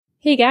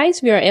Hey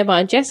guys, we are Emma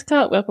and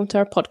Jessica. Welcome to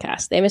our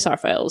podcast, the MSR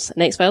Files,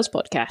 an X-Files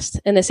podcast.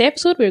 In this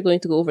episode, we're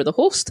going to go over The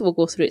Host. We'll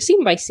go through it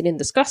scene by scene and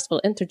discuss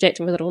while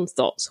interjecting with our own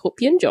thoughts.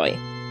 Hope you enjoy.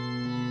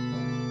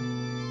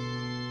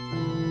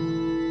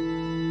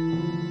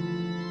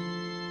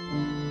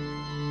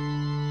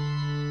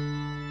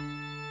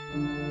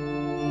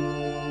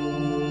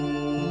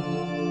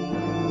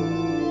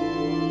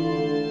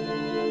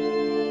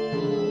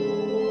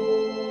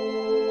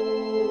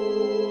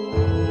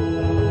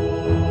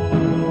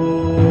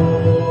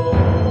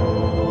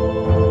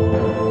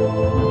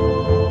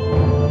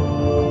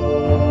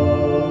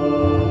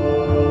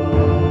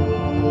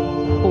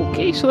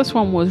 So this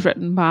one was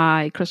written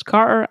by Chris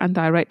Carter and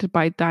directed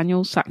by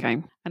Daniel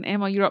Sackheim. And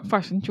Emma, you're up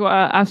first. And do you know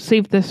what? I've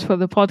saved this for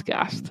the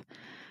podcast.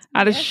 I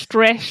had a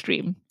stress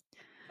stream.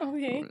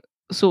 Okay.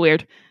 So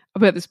weird.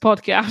 About this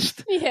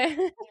podcast. Yeah.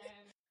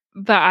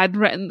 That I'd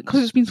written,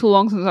 because it's been so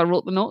long since I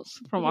wrote the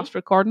notes from us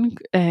recording,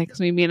 because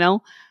me being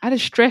ill. I had a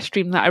stress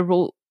stream that I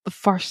wrote the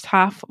first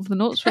half of the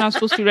notes when I was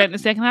supposed to be writing the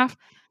second half.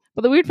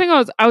 But the weird thing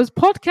was, I was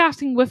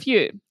podcasting with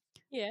you.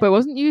 Yeah. But it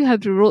wasn't you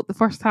who wrote the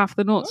first half of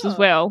the notes as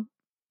well.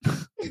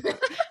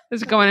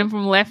 This is coming in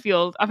from left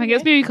field. I think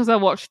it's maybe because I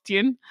watched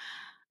Dune.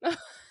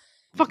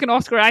 Fucking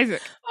Oscar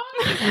Isaac.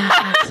 I'd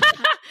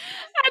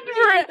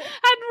written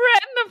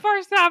the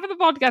first half of the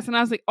podcast and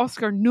I was like,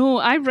 Oscar, no,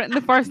 I've written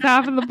the first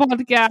half of the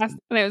podcast.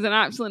 And it was an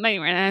absolute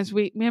nightmare. And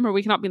I remember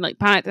waking up being like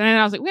panicked. And then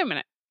I was like, wait a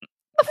minute.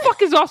 What the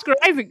fuck is Oscar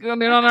Isaac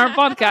going on our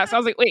podcast? I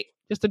was like, wait,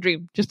 just a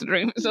dream.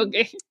 It's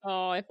okay.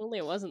 Oh, if only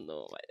it wasn't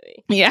though, by the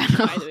way. Yeah.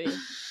 By the way.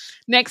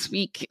 Next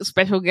week,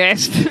 special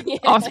guest,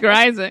 Oscar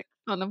Isaac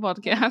on the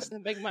podcast. The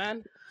big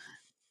man.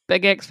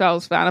 Big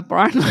X-Files fan,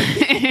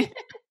 apparently.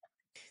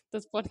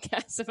 This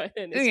podcast about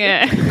it.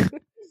 Yeah.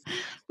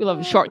 We love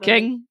a short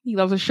king. He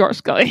loves a short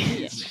Scully.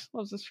 Yeah.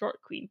 Loves a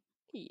short queen.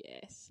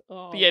 Yes.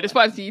 Oh. But yeah, just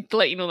wanted to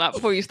let you know that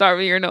before you start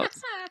with your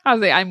notes. I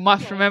was like, I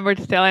must remember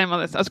to tell Emma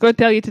this. I was going to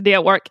tell you today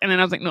at work, and then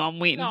I was like, no, I'm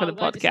waiting for the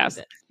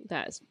podcast.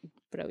 That's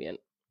brilliant.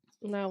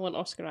 Now I want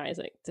Oscar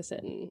Isaac to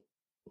sit and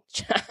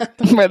chat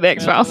about the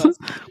X-Files.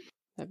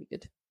 That'd be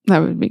good. That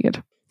would be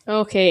good.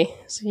 Okay,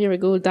 so here we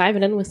go,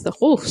 diving in with The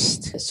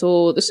Host.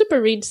 So the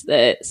super reads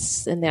that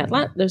in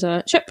the there's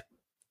a ship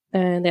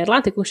in the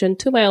Atlantic Ocean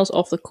 2 miles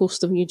off the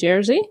coast of New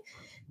Jersey.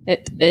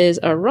 It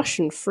is a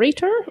Russian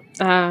freighter.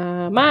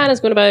 A man is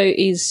going about,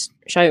 he's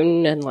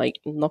shouting and like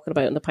knocking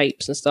about in the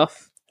pipes and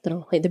stuff. I don't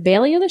know, like the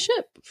belly of the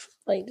ship?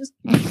 Like just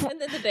in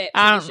the depths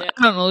of the ship.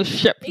 I don't know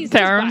ship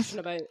terms. He's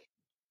about.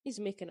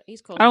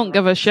 He's calling I don't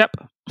give a ship.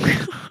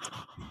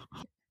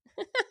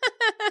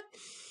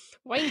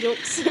 Wine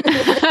jokes.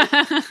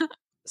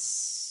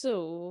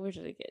 So, where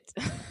did I get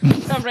to?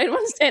 I'm right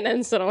one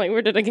sentence, so I'm like,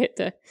 where did I get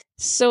to?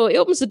 So, he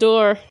opens the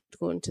door to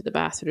go into the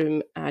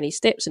bathroom and he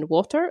steps in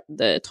water.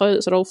 The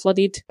toilets are all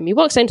flooded. And he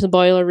walks into the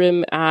boiler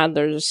room and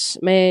there's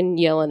men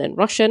yelling in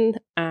Russian.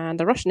 And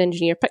the Russian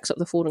engineer picks up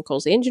the phone and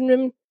calls the engine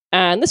room.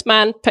 And this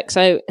man picks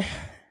out,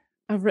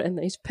 I've written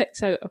that he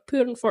picks out a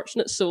poor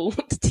unfortunate soul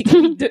to take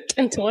a duck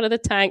into one of the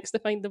tanks to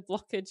find the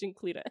blockage and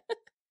clear it.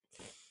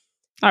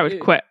 I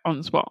would quit on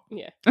the spot.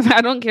 Yeah.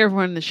 I don't care if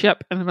we're in the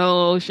ship in the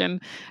middle of the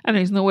ocean and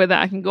there's nowhere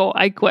that I can go.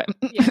 I quit.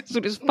 Yeah.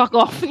 So just fuck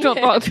off. Don't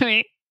talk to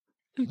me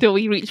until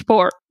we reach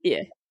port.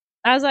 Yeah.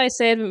 As I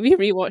said when we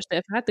rewatched it,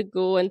 if I had to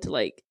go into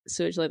like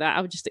sewage like that,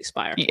 I would just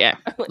expire. Yeah.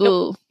 Like,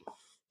 no.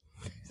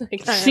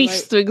 Like,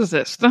 cease to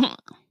exist.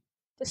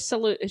 Just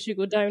salute as you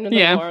go down in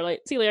the water.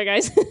 Like, see you later,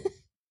 guys.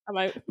 I'm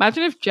out.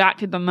 Imagine if Jack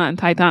had done that in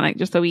Titanic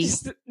just a wee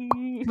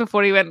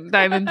before he went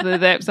down into the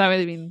depths. That would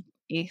have been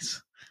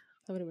ace.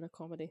 That would have been a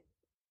comedy.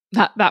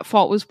 That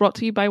thought was brought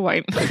to you by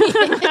wine.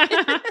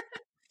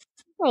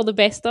 Well, the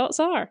best thoughts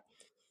are.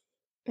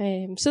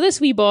 So this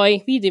wee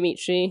boy, wee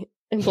Dimitri,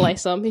 and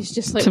bless him, he's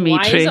just like, Dimitri.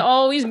 Why is it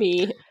always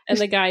me? And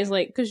the guy's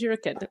like, because you're a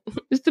kid.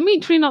 Is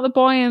Dimitri not the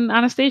boy in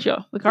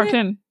Anastasia, the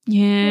cartoon?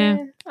 Yeah.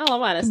 I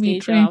love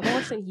Anastasia. Dimitri. I've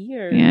watched it in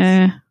years.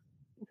 Yeah.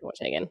 Watch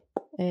it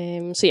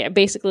again. So yeah,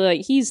 basically,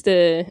 like he's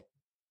the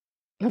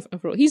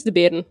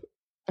Baron,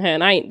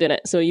 and I ain't doing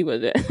it, so you go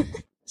do it.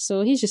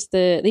 So he's just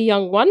the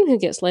young one who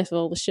gets left with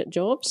all the shit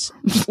jobs.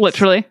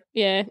 Literally.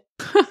 Yeah.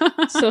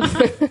 So,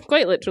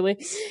 quite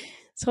literally.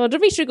 So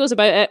Dimitri goes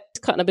about it,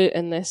 cutting about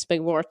in this big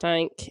water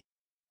tank.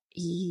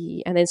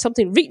 And then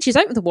something reaches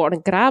out of the water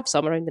and grabs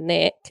him around the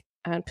neck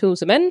and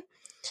pulls him in.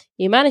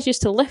 He manages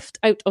to lift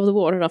out of the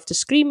water enough to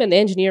scream, and the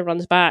engineer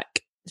runs back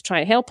to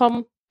try and help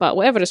him. But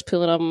whatever is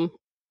pulling him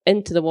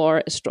into the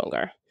water is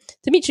stronger.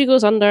 Dimitri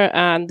goes under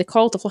and they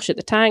call to flush out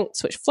the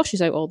tanks, which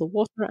flushes out all the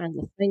water and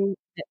the thing...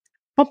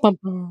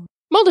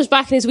 Mulder's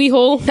back in his wee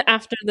hole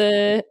after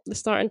the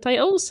starting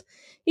titles.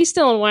 He's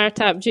still on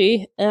wiretap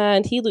G,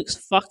 and he looks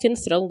fucking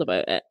thrilled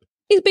about it.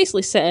 He's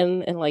basically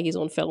sitting in like his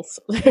own filth.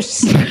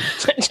 There's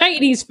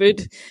Chinese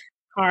food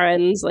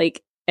cartons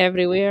like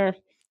everywhere.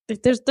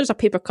 There's a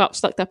paper cup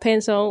stuck to a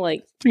pencil.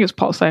 Like I think it's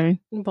polystyrene.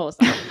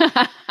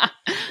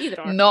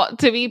 Either or. Not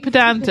to be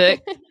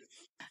pedantic.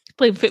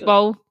 Playing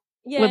football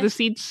with the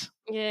seeds.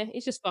 Yeah,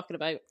 he's just fucking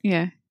about.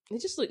 Yeah, he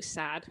just looks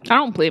sad. I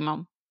don't blame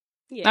him.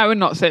 I would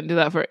not sit and do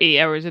that for 8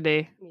 hours a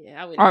day.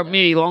 Yeah, I would. Or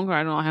maybe longer.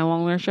 I don't know how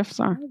long their shifts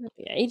are.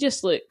 Yeah, he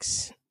just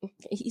looks.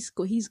 He's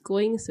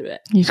going through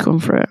it. He's going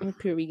for it. I'm a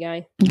poor wee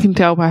guy. You can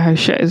tell by how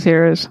shit his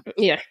hair is.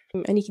 Yeah,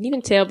 and you can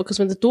even tell because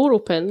when the door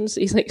opens,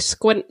 he's like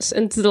squints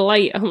into the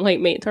light. I'm like,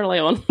 mate, turn the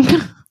light on.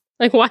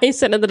 Like, why is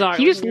sitting in the dark?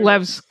 He just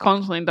lives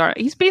constantly in dark.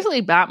 He's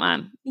basically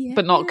Batman,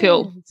 but not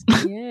cool.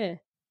 Yeah.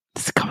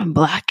 It's coming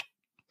black.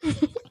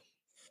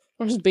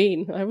 Where's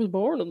Bane? I was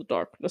born in the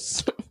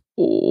darkness.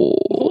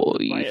 Oh,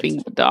 you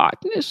think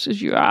darkness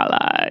is your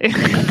ally?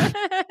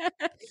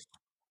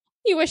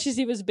 He wishes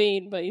he was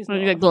Bane, but he's not.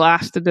 I need a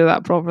glass to do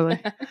that properly.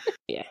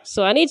 Yeah.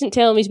 So an agent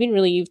tells him he's been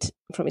relieved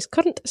from his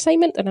current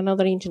assignment and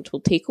another agent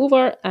will take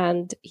over,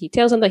 and he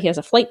tells him that he has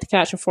a flight to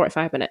catch in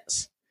 45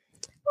 minutes.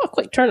 Oh, a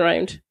quick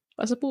turnaround.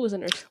 I suppose.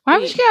 Why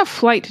would you get a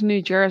flight to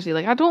New Jersey?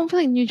 Like, I don't feel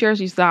like New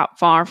Jersey's that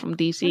far from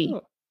DC.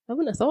 I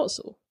wouldn't have thought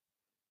so.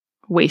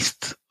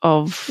 Waste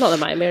of... Not that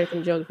my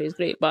American geography is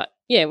great, but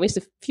yeah, waste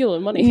of fuel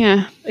and money.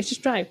 Yeah. Let's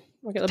just drive.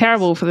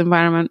 Terrible for the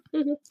environment.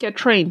 Mm-hmm. Get a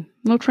train.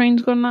 No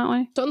trains going that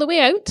way. So on the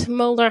way out,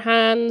 Mulder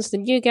hands the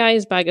new guy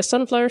his bag of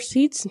sunflower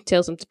seeds and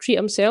tells him to treat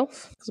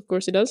himself, because of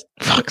course he does.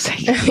 Fuck's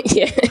sake.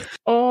 Yeah.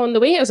 On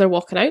the way, as they're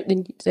walking out,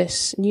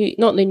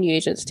 not the new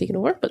agent's taken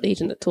over, but the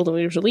agent that told him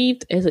he was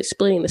relieved is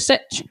explaining the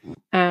sitch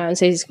and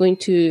says he's going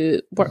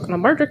to work on a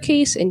murder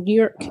case in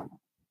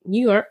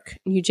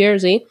New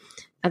Jersey,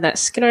 and that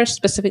Skinner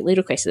specifically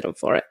requested him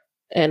for it.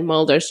 And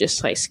Mulder's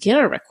just like,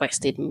 Skinner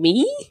requested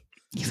me?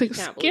 He's like,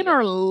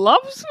 Skinner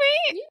loves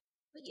me?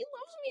 He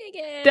loves me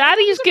again.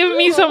 Daddy's giving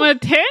me some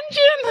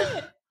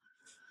attention.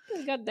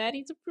 He's got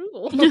Daddy's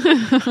approval.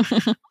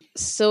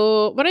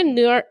 So we're in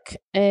Newark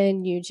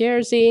and New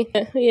Jersey.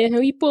 Yeah,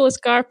 we pull his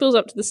car, pulls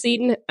up to the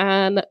scene,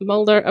 and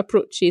Mulder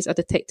approaches a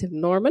Detective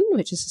Norman,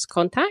 which is his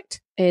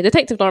contact.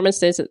 Detective Norman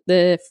says that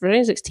the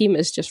forensics team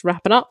is just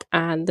wrapping up,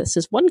 and this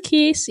is one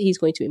case he's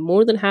going to be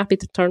more than happy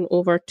to turn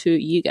over to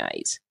you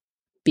guys,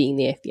 being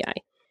the FBI.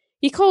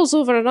 He calls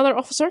over another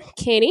officer,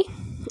 Kenny,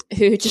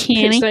 who just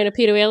puts down a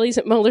pair of wellies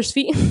at Mulder's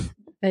feet.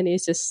 And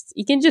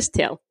you can just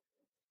tell.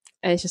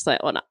 And it's just like,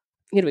 oh no,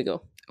 here we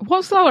go.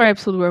 What's the other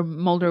episode where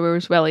Mulder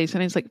wears wellies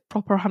and it's like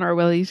proper hunter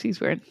wellies he's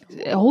wearing?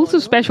 It holds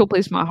a special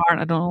place in my heart,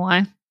 I don't know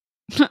why.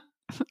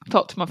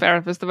 Talk to my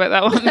therapist about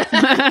that one.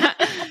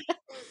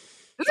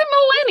 Is it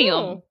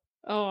Millennium?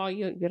 Oh,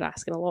 you're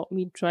asking a lot.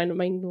 Me trying to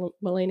mind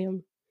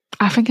Millennium.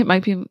 I think it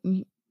might be.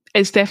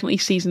 It's definitely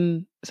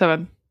season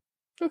 7.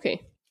 Okay.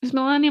 Is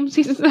Millennium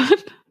season 7?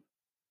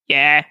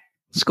 Yeah.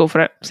 Let's go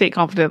for it. Say it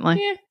confidently.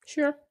 Yeah,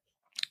 sure.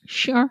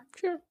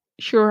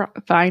 Sure,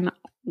 fine.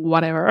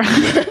 Whatever.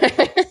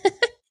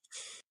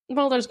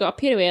 Mulder's got a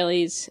pair of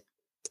wellies.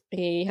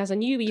 He has a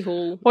new wee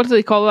hole. What do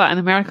they call that in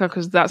America?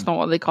 Because that's not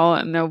what they call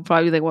it. And they'll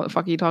probably be like, what the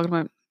fuck are you talking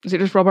about? Is it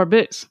just rubber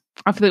boots?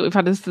 I feel like we've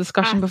had this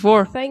discussion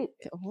before. Yeah,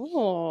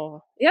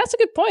 that's a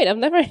good point. I've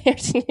never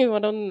heard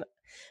anyone on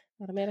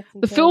American.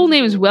 The full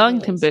name is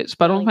Wellington boots,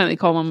 but I don't think they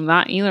call them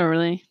that either,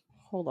 really.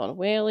 Hold on.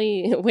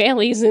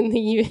 Wellies in the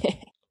US.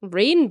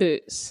 Rain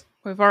boots.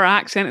 With our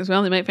accent as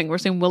well, they might think we're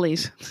saying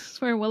willies.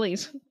 Swear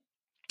willies.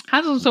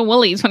 Hands on some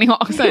willies when he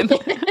walks in.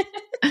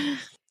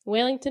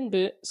 Wellington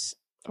boots.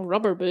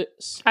 Rubber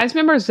boots. I just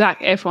remember Zac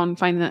Efron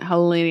finding it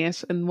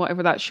hilarious in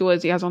whatever that show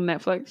is he has on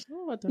Netflix.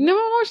 Oh, you never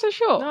watched the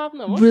show? No, I've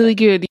not watched really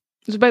good.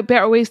 It's about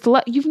better ways to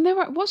live. You've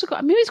never... What's it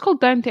called? Maybe it's called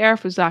Down to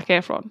Earth with Zac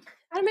Efron.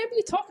 I remember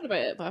you talking about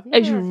it, but I've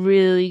never... It's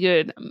really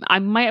good. I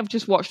might have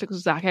just watched it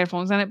because Zac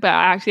Efron's in it, but it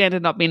actually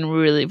ended up being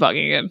really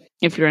fucking good.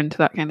 If you're into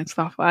that kind of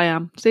stuff, I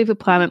am. Save the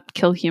planet,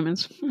 kill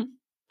humans.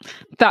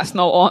 That's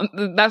not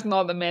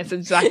the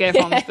message Zac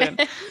Efron's doing.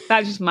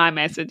 That's just my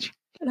message.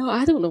 No,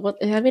 I don't know what...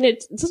 I mean,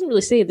 it doesn't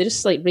really say. They're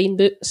just like rain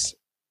boots.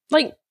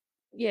 Like,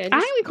 yeah. I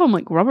think they call them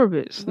like rubber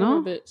boots, no?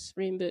 Rubber boots,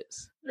 rain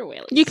boots. They're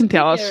wellies. You can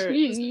tell us.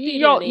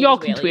 Y'all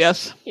can tweet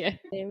us. Yeah.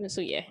 So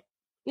yeah.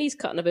 He's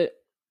cutting a boot.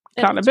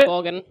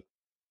 Bogging.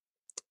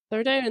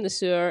 They're down in the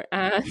sewer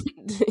and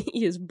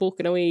he is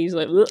bulking away. He's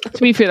like, ugh.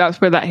 To be fair, that's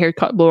where that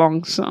haircut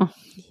belongs. So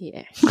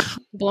yeah,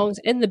 belongs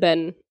in the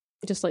bin,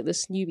 just like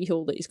this newbie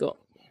hole that he's got.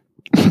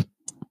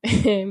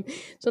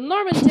 So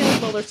Norman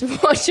tells Mulder to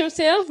watch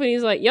himself, and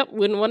he's like, "Yep,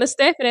 wouldn't want to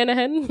step in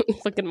anything."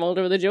 Fucking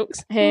Mulder with the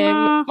jokes.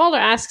 Mulder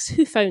asks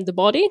who found the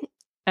body,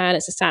 and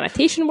it's a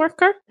sanitation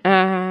worker.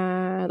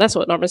 That's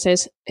what Norman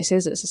says. He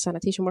says it's a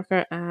sanitation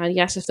worker, and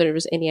he asks if there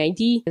was any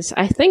ID.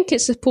 I think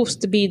it's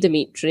supposed to be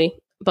Dimitri.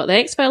 But the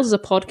X-Files is a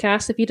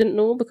podcast, if you didn't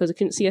know, because I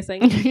couldn't see a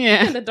thing.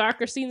 Yeah. In the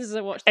darker scenes as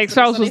I watched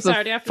X-Files was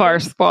the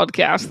first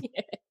podcast.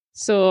 Yeah.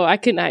 So I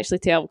couldn't actually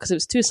tell because it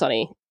was too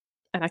sunny.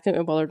 And I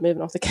couldn't be bothered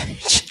moving off the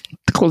couch.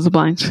 Close the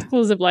blinds.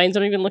 Close the blinds. I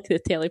don't even look at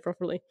the telly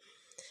properly.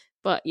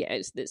 But yeah,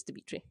 it's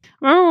Dimitri.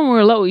 I remember when we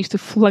were little, we used to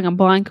fling a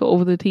blanket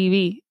over the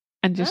TV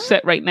and just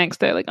sit right next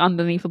to it, like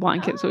underneath the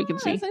blanket so we can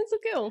see. That sounds so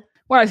cool.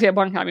 When I say a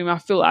blanket, I mean my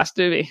full ass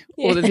doobie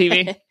over the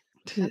TV.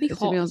 That'd be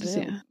hot as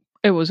well.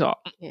 It was hot.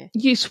 Yeah.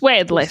 You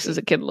sweated less as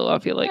a kid, though, I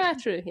feel like. Yeah,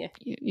 true, yeah.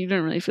 You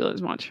didn't really feel it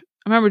as much.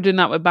 I remember doing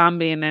that with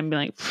Bambi and then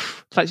being like,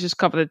 let's just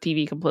cover the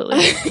TV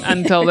completely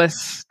until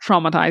this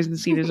traumatizing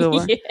scene is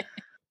over. Yeah.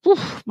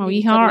 Oof, my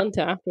wee Cuddle heart.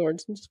 into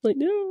afterwards and just like,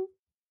 no.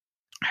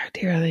 How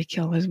dare they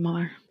kill his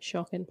mother?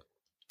 Shocking.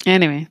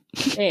 Anyway,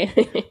 this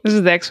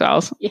is the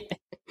X-Files.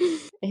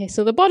 Yeah.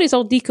 So the body's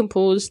all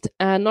decomposed,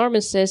 and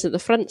Norman says that the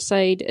front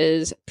side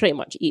is pretty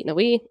much eaten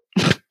away.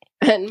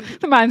 And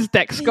the man's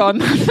dick's gone.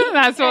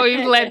 That's what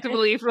we've led to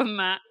believe from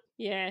that.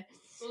 Yeah.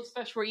 Those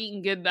fish were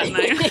eating good that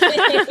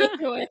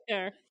night.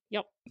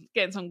 Yep.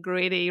 Getting some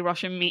grade A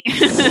Russian meat.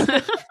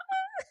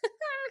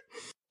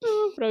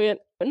 Brilliant.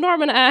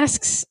 Norman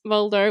asks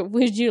Mulder,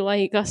 would you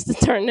like us to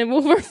turn him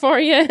over for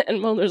you?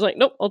 And Mulder's like,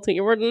 nope, I'll take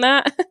your word on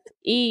that.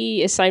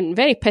 He is sounding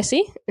very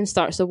pissy and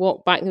starts to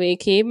walk back the way he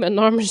came. And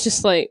Norman's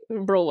just like,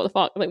 bro, what the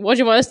fuck? Like, what do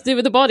you want us to do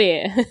with the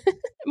body?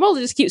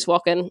 Mulder just keeps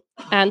walking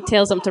and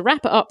tells him to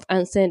wrap it up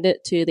and send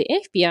it to the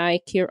FBI,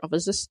 care of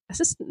his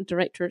assistant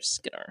director,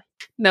 Skinner.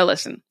 Now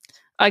listen,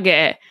 I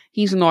get it.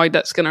 He's annoyed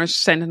that Skinner's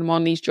sending him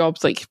on these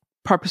jobs, like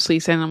purposely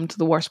sending him to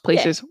the worst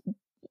places. Yeah.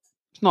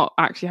 It's not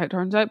actually how it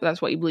turns out, but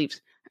that's what he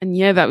believes. And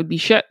yeah, that would be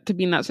shit to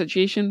be in that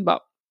situation,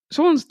 but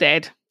someone's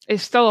dead.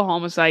 It's still a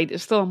homicide.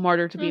 It's still a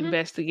murder to be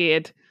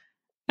investigated.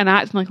 And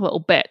acting like a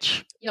little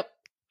bitch. Yep.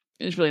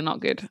 It's really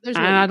not good. There's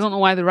and I don't know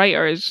why the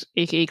writers,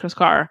 aka Chris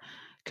Carter,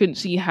 couldn't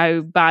see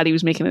how bad he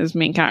was making his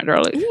main character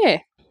look. Yeah,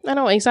 I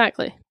know,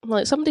 exactly.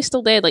 Like, somebody's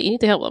still dead, like, you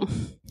need to help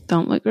them.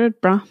 Don't look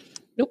good, bruh.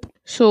 Nope.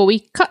 So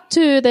we cut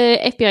to the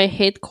FBI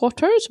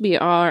headquarters. We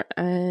are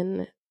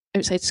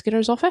outside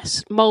Skinner's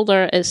office.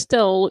 Mulder is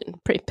still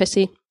pretty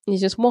pissy.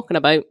 He's just walking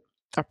about,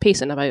 or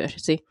pacing about, I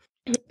should say.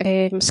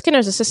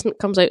 Skinner's assistant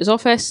comes out his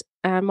office,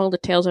 and Mulder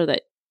tells her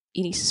that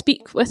he needs to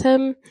speak with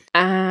him,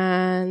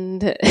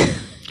 and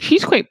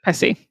she's quite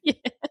pissy. Yeah.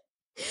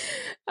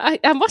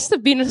 I must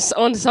have been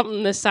on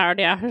something this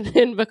Saturday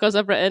afternoon because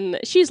I've written,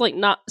 she's like,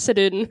 not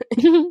sitting.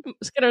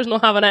 Skinner's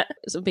not having it.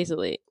 So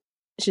basically,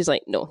 she's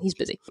like, no, he's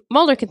busy.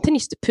 Mulder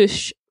continues to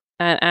push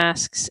and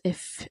asks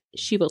if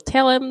she will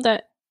tell him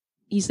that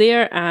he's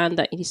there and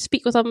that he needs to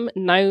speak with him.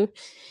 Now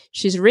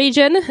she's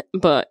raging,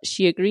 but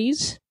she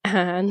agrees.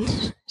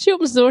 And she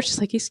opens the door. She's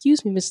like,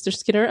 excuse me, Mr.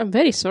 Skinner, I'm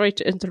very sorry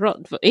to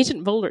interrupt, but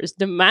Agent Mulder is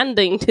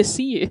demanding to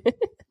see you.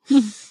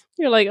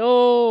 You're like,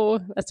 oh,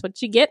 that's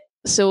what you get.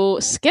 So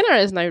Skinner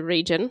is now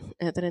raging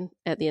at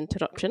the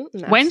interruption.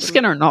 When's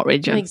Skinner not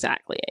raging?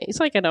 Exactly. He's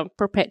like in a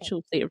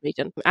perpetual state of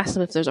raging. Asks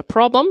him if there's a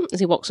problem as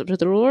he walks up to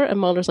the door, and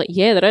Mulder's like,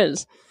 yeah, there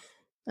is.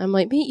 I'm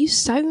like, mate, you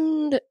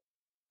sound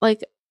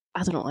like,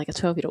 I don't know, like a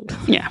 12-year-old.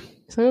 Yeah.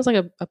 Sounds like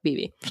a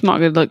baby. It's not a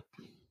good look.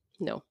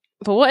 No.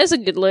 But what is a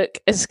good look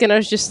is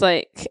Skinner's just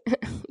like,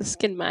 the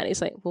skin man,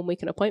 he's like, we'll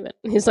make an appointment.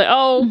 He's like,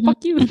 oh,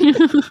 fuck you.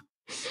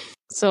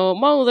 So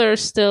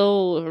Mulder's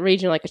still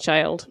raging like a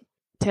child.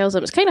 Tells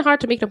him it's kind of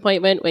hard to make an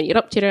appointment when you're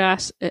up to your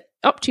ass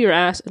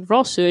in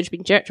raw sewage,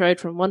 being jerked around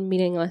from one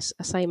meaningless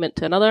assignment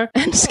to another.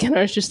 And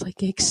Skinner's just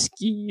like,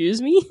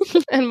 excuse me?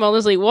 And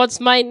Mulder's like, what's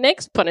my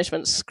next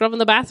punishment? Scrubbing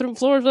the bathroom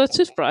floors with a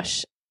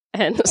toothbrush.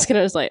 And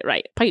Skinner's like,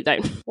 right, pipe down,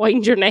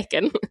 wind your neck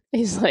in.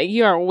 He's like,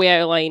 you are way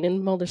out of line.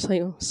 And Mulder's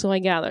like, oh, so I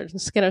gathered. And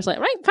Skinner's like,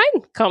 right,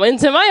 fine, come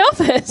into my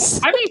office.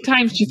 How many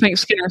times do you think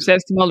Skinner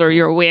says to Mulder,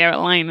 you're way out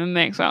of line in the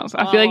next house?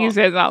 I feel like he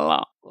says that a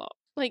lot.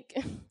 Like,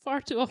 far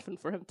too often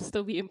for him to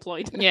still be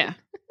employed. Yeah.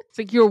 It's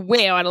like, you're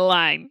way out of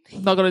line.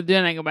 I'm not going to do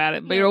anything about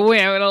it, but you're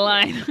way out of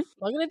line. I'm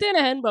not going to do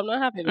anything, but I'm not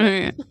happy with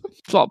it.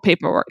 It's a lot of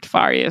paperwork to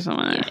fire you or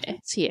something.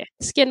 Yeah.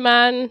 Skin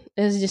Man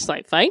is just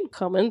like, fine,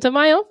 come into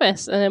my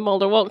office. And then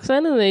Mulder walks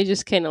in and they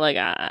just kind of like,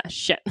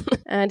 shit.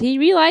 And he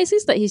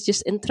realizes that he's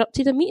just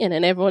interrupted a meeting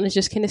and everyone is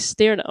just kind of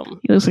staring at him.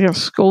 He looks like a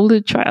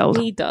scolded child.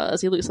 He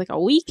does. He looks like a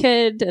wee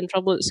kid in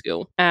trouble at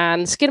school.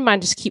 And Skin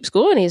Man just keeps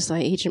going. He's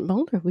like, Agent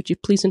Mulder, would you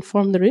please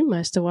inform the room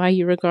as to why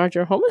you regard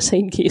your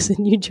homicide case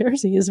in New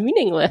Jersey as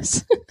meaningless?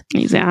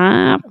 He's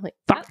like, like,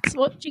 that's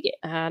what you get.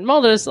 And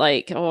Mulder's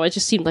like, oh, it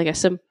just seemed like a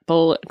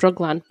simple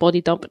drugland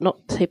body dump,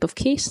 not the type of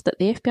case that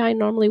the FBI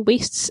normally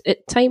wastes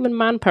its time and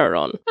manpower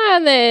on.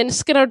 And then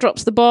Skinner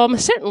drops the bomb.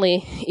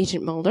 Certainly,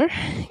 Agent Mulder,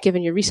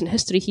 given your recent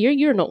history here,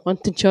 you're not one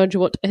to judge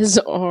what is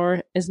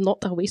or is not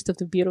a waste of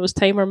the Bureau's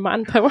time or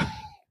manpower. Kick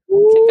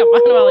a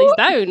man while he's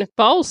down.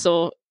 But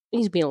also,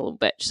 he's being a little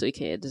bitch, so he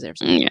kind of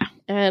deserves it. Yeah.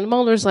 And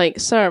Mulder's like,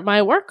 sir,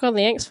 my work on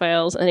the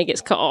X-Files, and he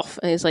gets cut off.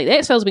 And he's like, the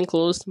X-Files have been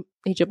closed,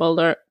 Agent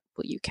Mulder.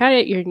 Will you carry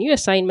out your new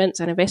assignments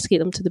and investigate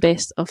them to the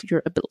best of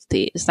your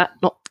ability? Is that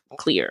not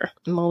clear?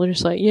 And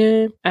Mulder's like,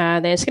 yeah.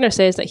 And then Skinner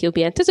says that he'll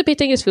be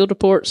anticipating his field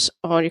reports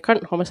on your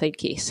current homicide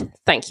case.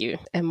 Thank you.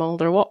 And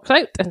Mulder walks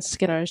out, and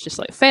Skinner is just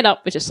like fed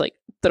up, but just like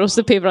throws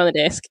the paper on the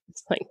desk.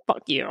 It's like,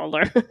 fuck you,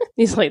 Mulder.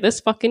 He's like, this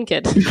fucking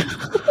kid.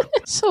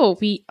 So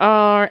we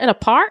are in a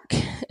park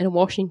in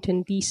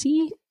Washington,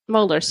 D.C.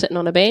 Mulder's sitting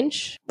on a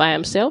bench by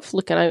himself,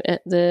 looking out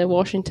at the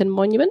Washington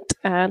Monument,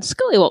 and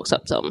Scully walks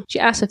up to him. She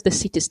asks if the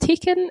seat is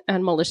taken,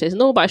 and Mulder says,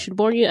 no, but I should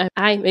warn you,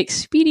 I'm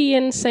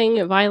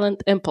experiencing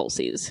violent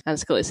impulses. And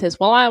Scully says,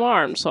 well, I'm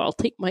armed, so I'll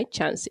take my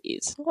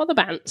chances. What the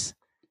bants?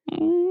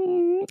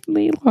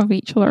 They love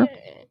each other.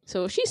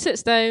 So she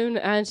sits down,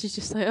 and she's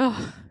just like,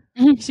 oh,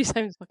 She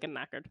sounds fucking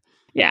knackered.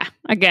 Yeah,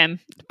 again,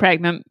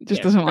 pregnant,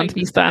 just doesn't want to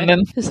be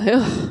standing. She's like,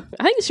 oh.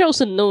 I think she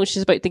also knows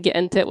she's about to get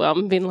into it. Well,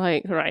 I'm being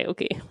like, right,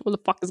 okay, what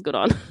the fuck is going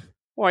on?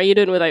 What are you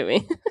doing without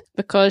me?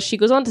 Because she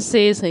goes on to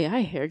say,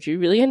 I heard you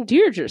really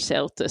endeared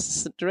yourself to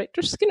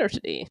Director Skinner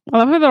today. I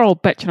love how they're all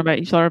bitching about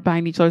each other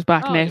behind each other's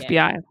back in the FBI.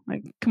 Yeah.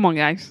 Like, come on,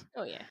 guys.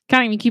 Oh, yeah.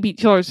 Can't even keep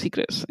each other's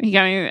secrets.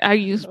 How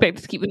you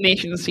expect to keep the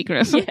nation's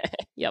secrets? Yeah.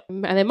 Yep.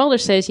 And then Mulder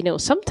says,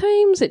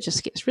 sometimes it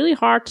just gets really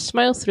hard to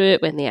smile through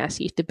it when they ask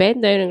you to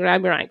bend down and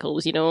grab your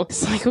ankles,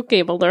 It's like,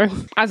 okay, Mulder.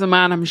 As a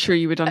man, I'm sure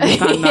you would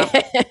understand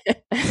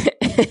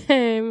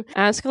that.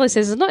 And Scully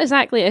says, it's not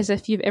exactly as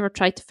if you've ever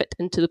tried to fit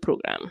into the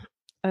program.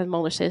 And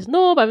Mulder says,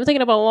 no, but I've been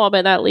thinking about a lot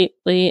about that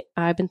lately.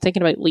 I've been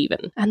thinking about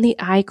leaving. And the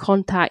eye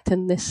contact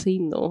in this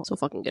scene, though, so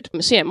fucking good.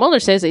 So yeah, Mulder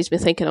says that he's been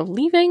thinking of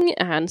leaving,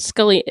 and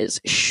Scully is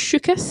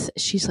shooketh.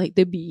 She's like,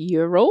 the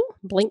bureau?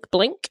 Blink,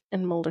 blink.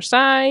 And Mulder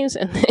sighs,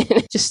 and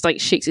then just like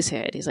shakes his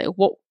head. He's like,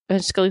 what?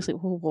 And Scully's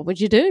like, well, what would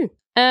you do?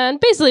 And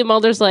basically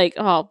Mulder's like,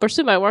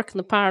 pursue my work in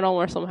the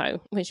paranormal somehow,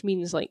 which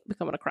means like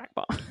becoming a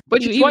crackpot.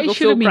 Which is what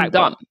should have been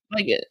done.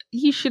 Like,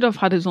 he should have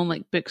had his own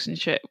like books and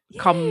shit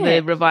come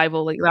the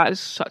revival. Like, that is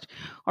such,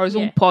 or his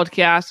own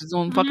podcast, his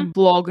own fucking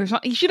blog or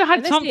something. He should have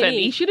had something.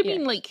 He should have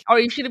been like, or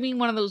he should have been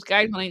one of those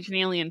guys on Ancient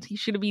Aliens. He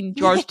should have been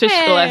George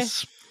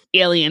Tischkelis.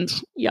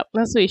 Aliens. Yep,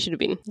 that's what he should have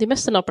been. They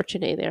missed an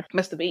opportunity there.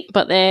 Missed a beat.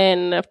 But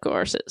then, of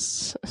course,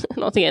 it's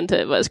not the end of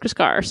it, but it's Chris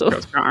Carter. So,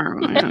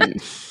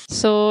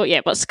 so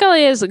yeah, but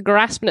Scully is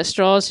grasping at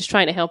straws. She's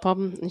trying to help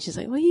him. And she's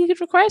like, well, you could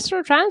request for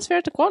a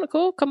transfer to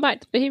Quantico, come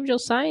back to the Behavioural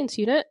Science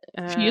Unit.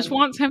 She just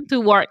wants him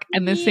to work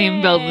in the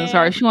same building as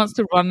her. She wants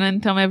to run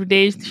into him every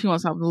day. She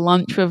wants to have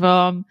lunch with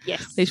him.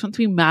 Yes. They just want to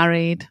be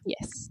married.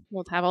 Yes.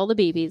 Want to have all the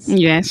babies.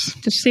 Yes.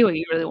 Just say what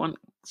you really want,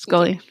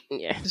 Scully.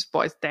 Yeah. This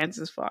boy's dense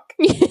as fuck.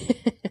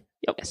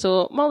 Yep.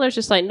 So Mulder's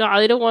just like, no,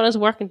 they don't want us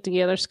working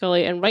together,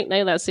 Scully. And right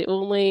now, that's the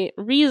only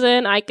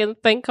reason I can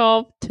think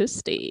of to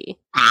stay.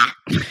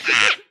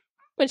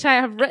 Which I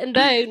have written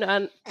down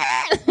on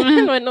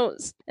my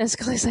notes. And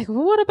Scully's like,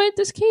 well, what about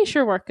this case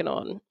you're working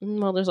on? And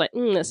Mulder's like,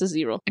 this is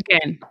 0.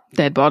 Again,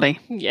 dead body.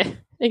 Yeah.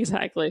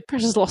 Exactly.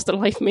 Person's lost their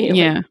life, mate.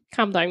 Yeah. Like,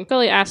 calm down.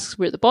 Scully asks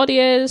where the body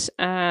is,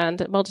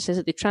 and Mulder says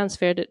that they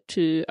transferred it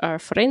to our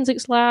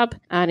forensics lab.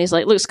 And he's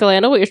like, look, Scully, I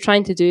know what you're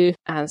trying to do.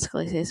 And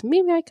Scully says,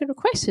 maybe I can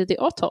request the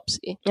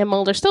autopsy. And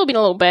Mulder's still being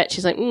a little bitch.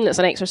 She's like, it's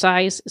an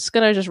exercise. It's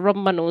gonna just rub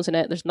my nose in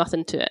it. There's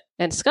nothing to it.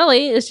 And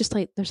Scully is just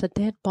like, there's a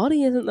dead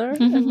body, isn't there?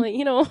 And like,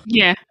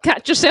 yeah,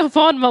 catch yourself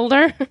on,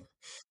 Mulder.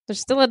 There's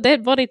still a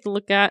dead body to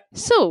look at.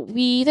 So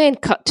we then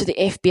cut to the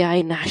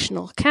FBI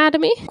National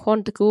Academy,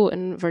 Quantico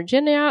in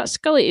Virginia.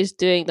 Scully is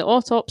doing the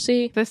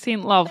autopsy. This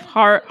ain't love.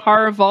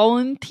 Her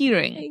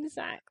volunteering.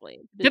 Exactly.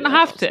 Didn't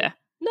have to.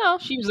 No.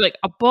 She was like,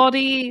 a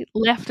body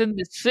left in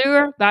the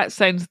sewer? That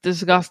sounds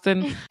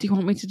disgusting. Do you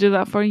want me to do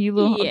that for you,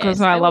 though? Because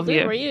yes, I love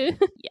you. For you.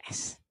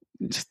 Yes.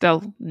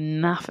 Still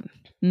nothing.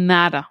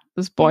 Nada.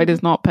 This boy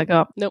does not pick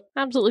up. Nope.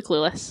 Absolutely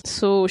clueless.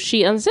 So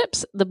she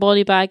unzips the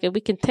body bag, and we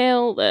can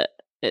tell that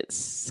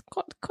it's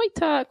got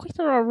quite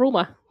an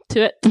aroma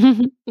to it.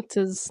 It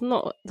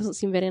doesn't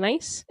seem very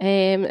nice.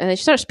 And then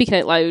she starts speaking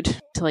out loud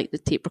to like the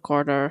tape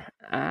recorder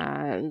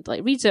and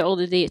like reads out all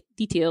the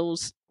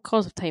details.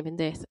 Cause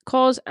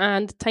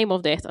and time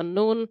of death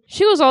unknown.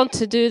 She goes on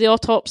to do the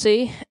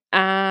autopsy,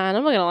 and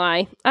I'm not gonna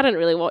lie, I didn't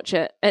really watch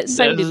it. It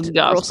sounded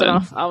gross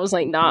enough. I was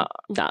like, nah.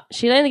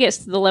 She then gets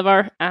to the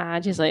liver,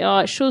 and she's like,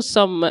 it shows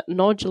some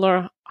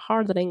nodular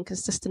hardening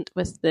consistent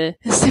with the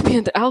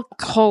incipient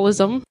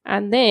alcoholism.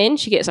 And then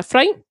she gets a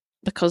fright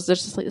because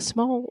there's just like a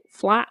small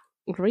flat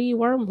grey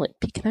worm like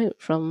peeking out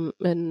from.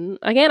 And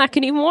again, I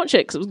couldn't even watch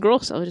it because it was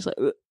gross. I was just like,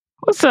 ugh.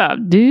 What's up,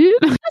 dude?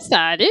 What's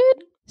that, dude?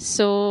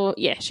 So,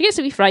 yeah, she gets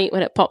a wee fright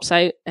when it pops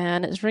out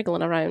and it's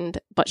wriggling around,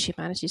 but she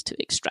manages to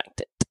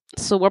extract it.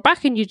 So we're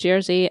back in New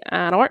Jersey,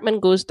 and a workman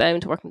goes down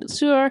to work into the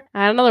sewer,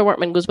 and another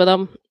workman goes with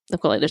them. They've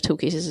got like their tool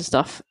cases and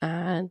stuff,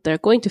 and they're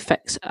going to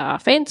fix a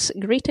fence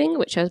grating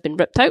which has been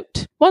ripped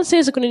out. One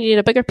says they're going to need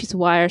a bigger piece of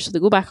wire, so they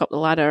go back up the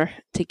ladder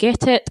to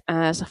get it.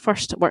 As the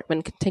first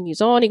workman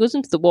continues on, he goes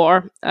into the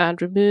water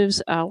and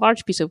removes a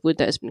large piece of wood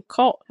that has been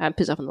caught and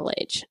puts it up on the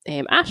ledge.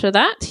 After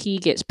that, he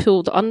gets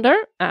pulled under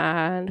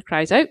and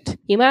cries out.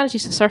 He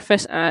manages to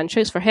surface and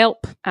shouts for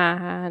help,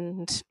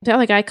 and the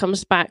other guy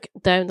comes back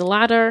down the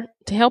ladder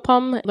to help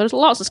him. There's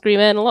lots of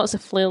screaming, lots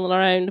of flailing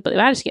around, but they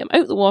manage to get him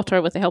out of the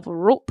water with the help of a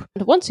rope.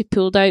 And once he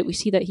pulled out, we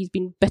see that he's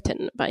been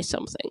bitten by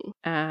something.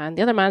 And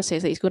the other man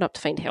says that he's going up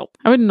to find help.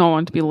 I would not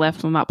want to be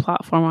left on that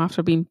platform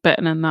after being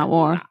bitten in that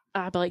water.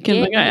 I'd be like,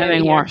 Can't think of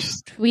anything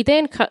worse. We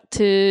then cut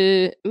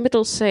to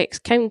Middlesex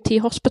County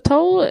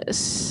Hospital.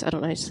 It's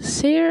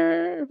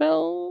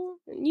Sayreville,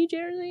 New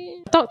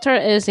Jersey. The doctor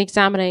is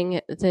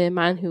examining the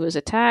man who was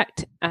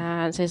attacked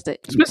and says that...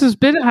 It's Mrs.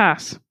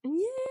 Bidahass. Yeah.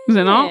 Is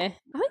it not? I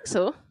think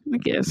so. I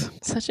guess.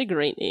 Such a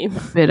great name.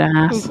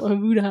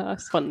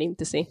 Bidahass. Fun name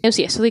to say.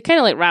 So they kind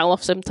of like rattle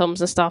off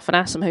symptoms and stuff and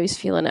ask him how he's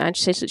feeling, and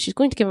she says that she's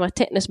going to give him a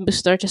tetanus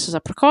booster just as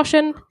a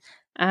precaution.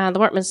 And the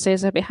workman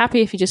says, I'd be happy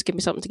if you just give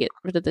me something to get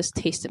rid of this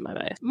taste in my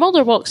mouth.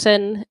 Mulder walks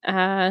in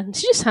and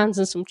she just hands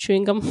in some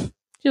chewing gum.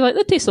 She's like,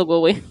 the taste will go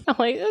away. I'm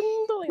like,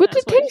 don't think Would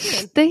that's the what it's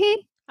taste doing.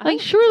 stay?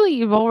 Like, surely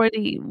you've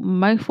already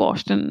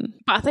mouthwashed and...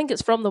 But I think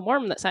it's from the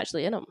worm that's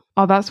actually in him.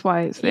 Oh, that's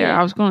why it's there. Yeah.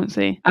 I was going to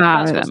say.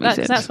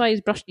 That's why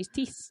he's brushed his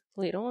teeth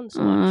later on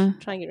so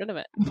much, trying to get rid of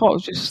it. I thought it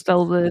was just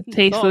still the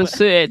taste of the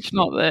sewage,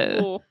 not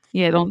the... Oh.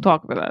 Yeah, don't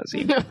talk about that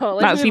scene. Well,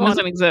 That scene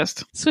doesn't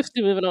exist.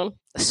 Swiftly moving on.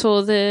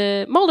 So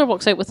the Mulder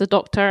walks out with the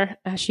doctor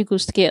as she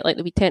goes to get like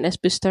the wee tetanus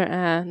booster,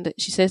 and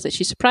she says that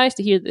she's surprised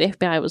to hear that the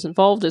FBI was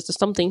involved. Is there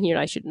something here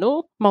I should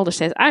know? Mulder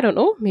says, I don't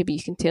know. Maybe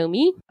you can tell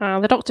me.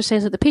 The doctor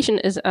says that the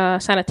patient is a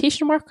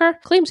sanitation worker,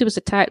 claims he was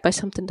attacked by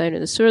something down in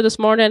the sewer this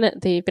morning.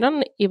 They've been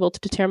unable to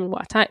determine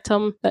what attacked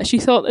him, that she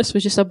thought this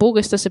was just a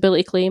bogus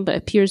disability claim, but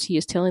it appears he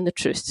is telling the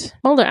truth.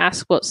 Mulder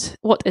asks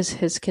what is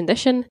his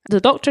condition. The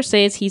doctor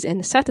says he's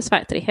in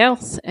satisfactory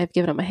health. I've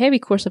given him a heavy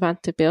course of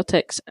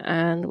antibiotics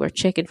and we're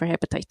checking for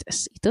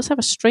hepatitis. He does have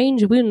a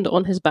strange wound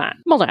on his back.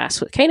 Mulder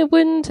asks what kind of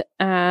wound,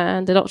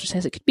 and the doctor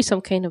says it could be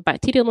some kind of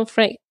bacterial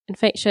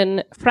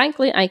infection.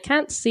 Frankly, I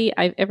can't say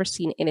I've ever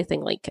seen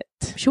anything like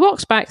it. She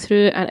walks back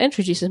through and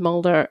introduces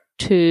Mulder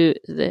to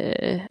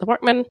the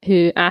workman,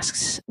 who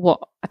asks what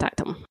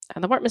attacked him.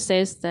 And the workman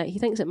says that he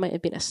thinks it might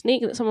have been a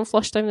snake that someone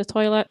flushed down the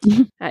toilet.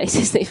 He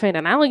says that he found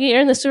an alligator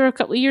in the sewer a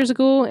couple of years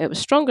ago. It was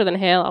stronger than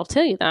hell, I'll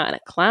tell you that, and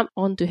it clamped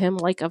onto him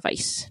like a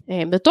vice.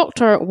 The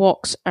doctor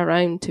walks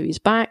around to his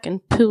back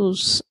and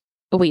pulls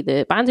away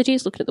the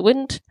bandages, looking at the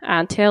wound,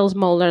 and tells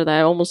Mulder that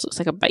it almost looks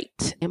like a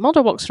bite. And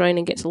Mulder walks around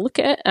and gets a look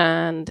at it,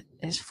 and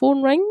his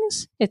phone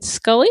rings. It's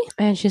Scully,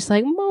 and she's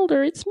like,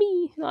 Mulder, it's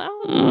me. Like,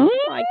 oh,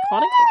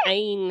 iconic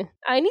line.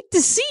 I need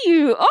to see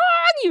you. Oh,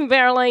 you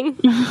Berling.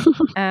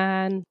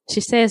 And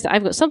she says that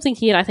I've got something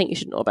here I think you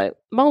should know about.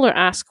 Mulder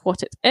asks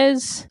what it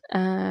is,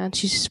 and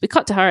we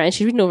cut to her, and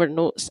she's reading over the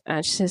notes,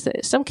 and she says that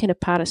it's some kind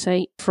of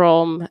parasite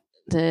from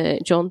the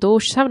John Doe.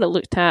 She's having it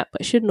looked at,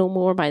 but I should know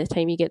more by the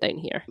time you get down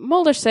here.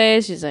 Mulder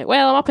says, she's like,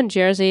 well, I'm up in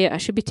Jersey. I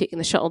should be taking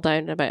the shuttle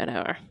down in about an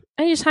hour.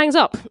 And he just hangs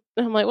up.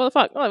 And I'm like, what the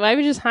fuck? Why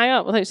would you just hang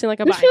up without saying like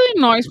a bye? This really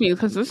annoys me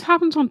because this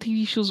happens on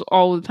TV shows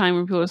all the time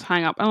where people just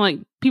hang up. And like,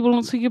 people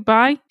don't say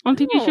goodbye on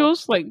TV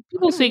shows. Like,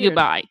 people say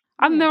goodbye.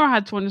 I've never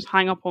had someone just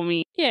hang up on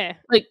me. Yeah.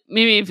 Like,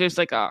 maybe if there's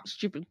like a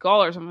stupid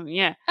call or something,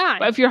 yeah. Aye.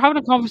 But if you're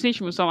having a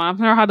conversation with someone, I've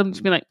never had them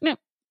just be like, no.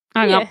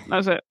 Hang up.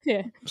 That's it.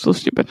 Yeah. So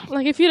stupid.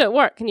 Like, if you're at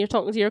work and you're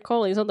talking to your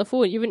colleagues on the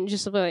phone, you wouldn't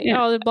just be like,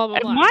 oh, blah, blah,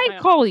 blah. If my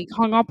colleague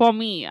hung up on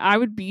me, I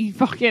would be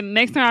fucking,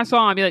 next time I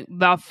saw him, I'd be like,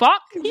 the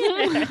fuck?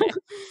 Yeah.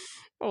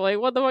 Like,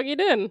 what the fuck are you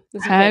doing?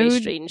 This is How very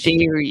strange.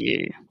 dare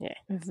you? Yeah,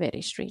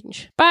 very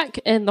strange. Back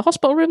in the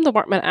hospital room, the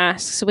workman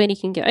asks when he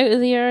can get out of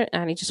there,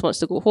 and he just wants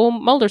to go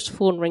home. Mulder's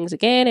phone rings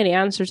again, and he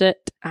answers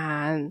it,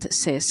 and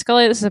says,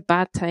 Scully, this is a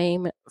bad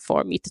time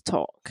for me to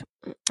talk.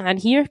 And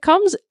here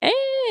comes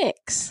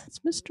X. It's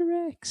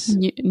Mr. X.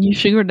 New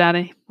sugar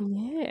daddy.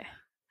 Yeah.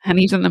 And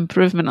he's an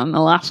improvement on the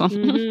last one.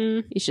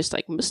 Mm-hmm. He's just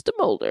like, Mr.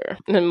 Mulder.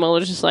 And then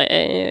Mulder's just like,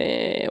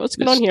 what's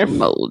going on here?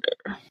 Mulder.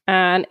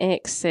 And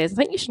X says, I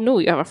think you should know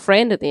you have a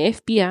friend at the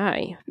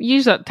FBI.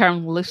 Use that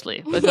term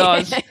loosely,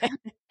 because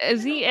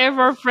is he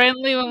ever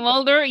friendly with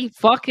Mulder? He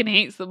fucking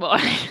hates the boy.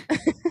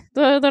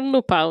 They're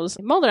no pals.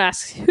 Mulder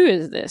asks, who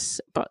is this?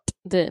 But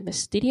the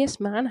mysterious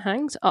man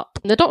hangs up.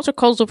 The doctor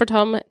calls over to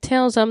him,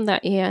 tells him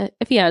that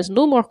if he has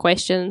no more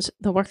questions,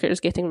 the worker is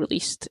getting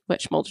released,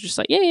 which Mulder's just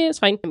like, yeah, it's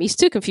fine. He's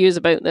too confused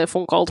about the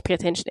phone call to pay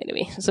attention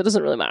anyway, so it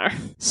doesn't really matter.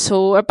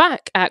 So we're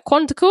back at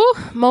Quantico.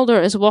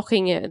 Mulder is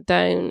walking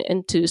down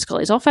into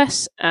Scully's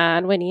office,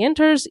 and when he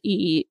enters,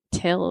 she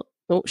tells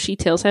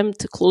him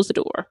to close the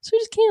door. So he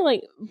just kind of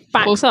like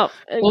backs up.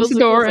 And close the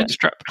door and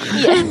strip.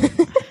 Yeah.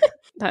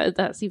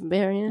 That's even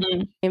better,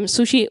 yeah.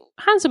 So she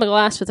hands him a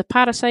glass with a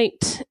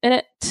parasite in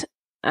it,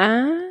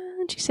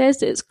 and she says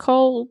that it's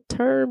called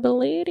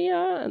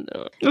Turbolaria.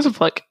 It's a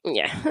fluke.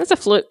 Yeah, it's a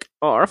fluke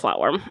or a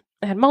flatworm.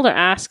 And Mulder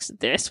asks,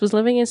 this was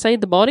living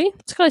inside the body?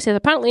 Scully says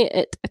apparently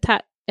it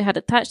had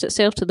attached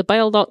itself to the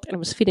bile duct and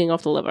was feeding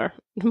off the liver.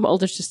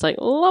 Mulder's just like,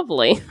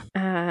 lovely.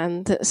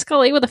 And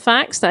Scully, with the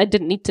facts that I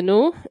didn't need to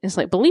know, is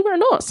like, believe it or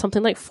not,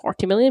 something like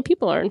 40 million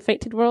people are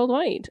infected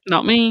worldwide.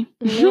 Not me.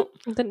 Nope.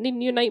 I didn't need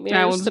new nightmares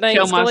I will tonight,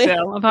 kill Scully.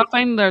 myself. If I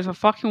find there's a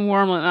fucking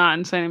worm like that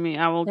inside of me,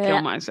 I will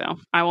kill myself.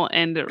 I will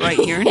end it right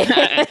here.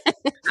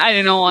 I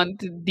do not want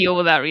to deal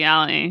with that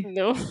reality.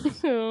 No.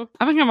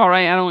 I think I'm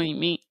alright. I don't eat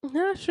meat.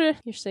 Nah, sure.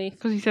 You're safe.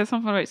 Because he said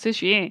something about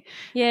sushi, eh?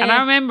 Yeah. And I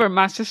remember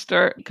my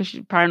sister, because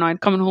she's paranoid,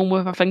 coming home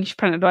with a thing she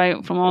printed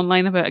out from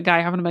online about a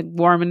guy having a big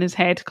worm in his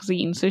head because he's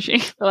eating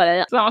sushi. So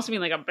that must have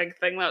been like a big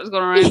thing that was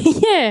going around.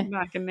 Yeah.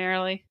 Back in the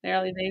early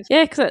days.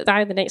 Yeah, because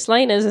the next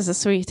line is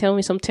so you tell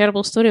me some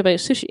terrible story about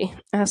sushi.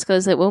 Ask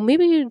us like, well,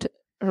 maybe you'd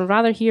or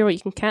rather hear what you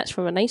can catch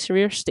from a nice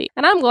rare steak.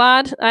 And I'm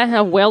glad I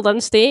have well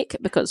done steak,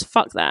 because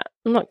fuck that.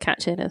 I'm not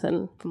catching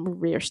anything from a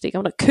rare steak. I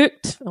want it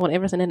cooked. I want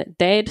everything in it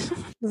dead.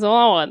 That's all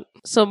I want.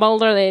 So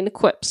Mulder then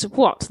quips,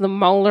 what? The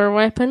Mulder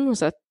weapon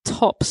was a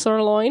top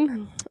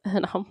sirloin?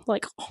 And I'm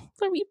like, oh,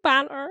 their wee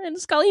banter. And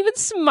Scully even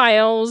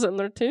smiles, and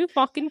they're too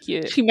fucking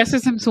cute. She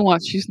misses him so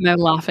much, she's now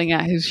laughing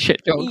at his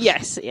shit jokes.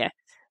 Yes, yeah.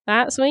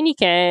 That's when you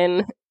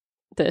can.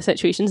 The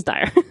situation's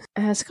dire.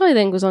 Scully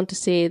then goes on to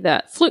say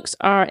that flukes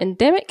are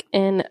endemic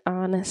in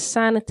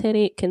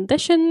unsanitary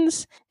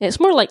conditions. It's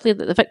more likely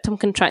that the victim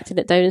contracted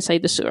it down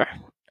inside the sewer.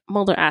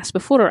 Mulder asks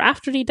before or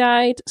after he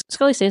died.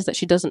 Scully says that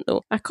she doesn't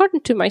know.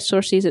 According to my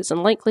sources, it's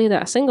unlikely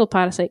that a single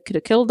parasite could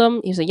have killed him.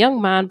 He was a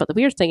young man, but the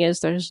weird thing is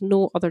there's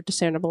no other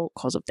discernible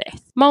cause of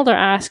death. Mulder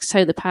asks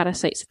how the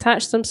parasites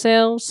attach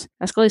themselves.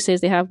 Scully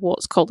says they have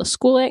what's called a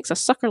scolex, a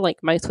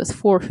sucker-like mouth with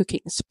 4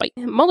 hooking spikes.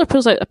 Mulder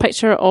pulls out a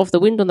picture of the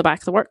wound on the back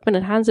of the workman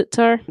and hands it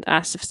to her and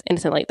asks if it's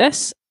anything like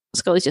this.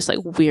 Scully's just like,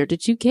 where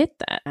did you get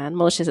that? And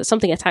Mulder says that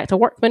something attacked a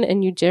workman in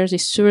New Jersey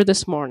sewer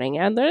this morning,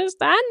 and they're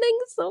standing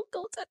so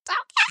close to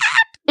talking.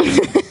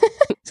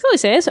 Scully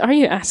says, are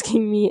you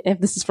asking me if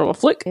this is from a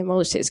fluke? And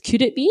Mulder says,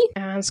 could it be?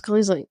 And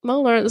Scully's like,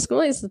 Mulder, this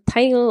is a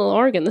tiny little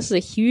organ. This is a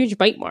huge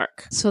bite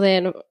mark. So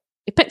then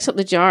he picks up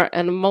the jar,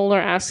 and Mulder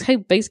asks, how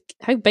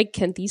big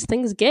can these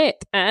things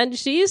get? And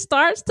she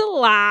starts to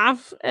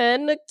laugh,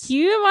 and the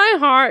cue of my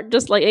heart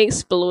just like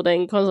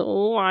exploding, because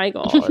oh my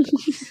god.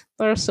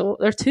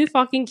 They're too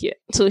fucking cute.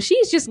 So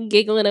she's just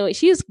giggling away.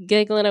 She's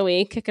giggling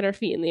away, kicking her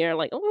feet in the air,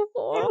 like, oh my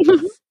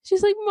god.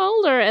 She's like,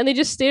 Mulder, and they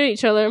just stare at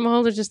each other, and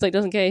Mulder just like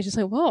doesn't get it. She's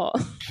like, what?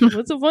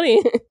 What's so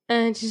funny?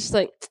 And she's just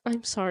like,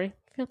 I'm sorry.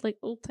 I felt like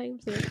old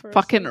times there for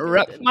fucking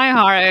rip my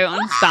heart out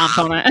and stamp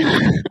on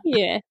it.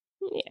 Yeah.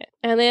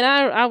 And then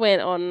I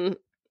went on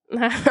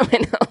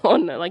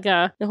like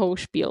the whole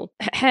spiel.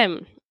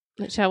 Ahem.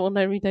 Which I will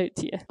now read out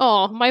to you.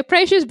 Oh, my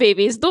precious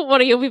babies, don't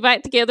worry, you'll be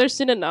back together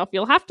soon enough.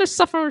 You'll have to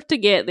suffer to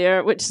get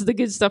there, which is the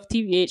good stuff,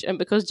 TVH, and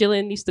because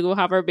Gillian needs to go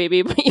have her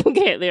baby, but you'll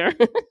get there.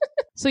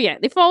 So yeah,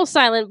 they fall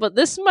silent, but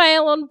the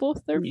smile on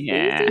both their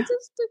faces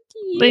is so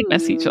cute. They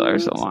miss each other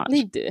so much.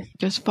 They do.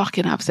 Just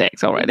fucking have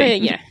sex already.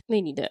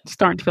 They need it. It's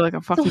starting to feel like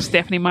a fucking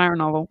Stephanie Meyer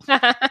novel.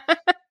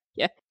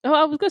 Yeah. Oh,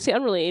 I was going to say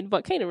unrelated,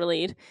 but kind of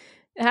related.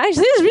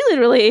 Actually, it's really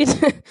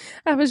related.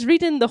 I was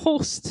reading the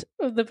host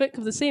of the book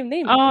of the same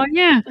name. Oh,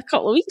 yeah. A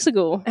couple of weeks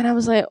ago. And I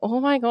was like, oh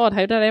my god,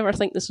 how did I ever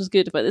think this was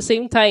good? But at the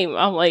same time,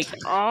 I'm like,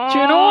 oh, do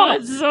you know what?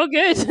 It's so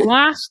good.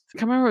 I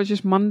can't remember, it was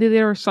just Monday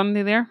there or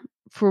Sunday there.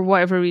 For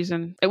whatever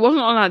reason. It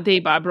wasn't on that day,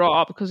 but I brought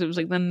it up because it was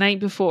like the night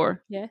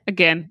before. Yeah.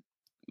 Again,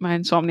 my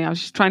insomnia. I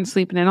was just trying to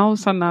sleep, and then all of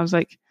a sudden I was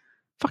like,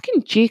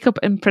 fucking Jacob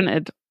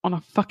imprinted on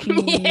a fucking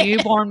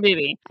newborn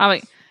baby. I'm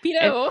like,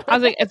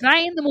 if that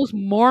ain't the most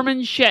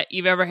Mormon shit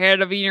you've ever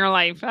heard of in your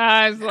life,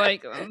 I was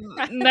like,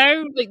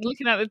 now like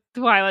looking at the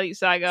Twilight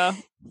Saga,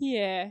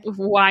 with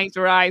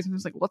wiser eyes, and I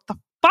was like, what the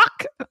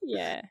fuck?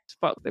 Yeah.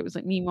 Fuck. It was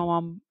like me, my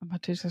mum, and my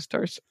 2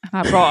 sisters, and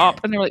I brought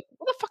up, and they were like,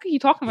 what the fuck are you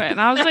talking about?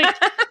 And I was like,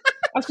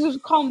 I was supposed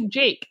to call him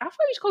Jake. I thought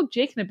he was called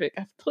Jake in the book.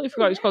 I totally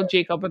forgot he was called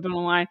Jacob. I don't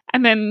know why.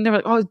 And then they were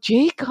like, oh,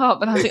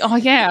 Jacob. And I was like, oh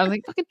yeah. I was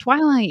like, fucking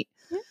Twilight.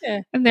 Yeah.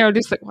 And they were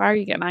just like, why are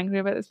you getting angry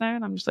about this now?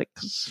 And I'm just like,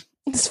 because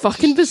it's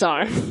fucking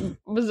bizarre.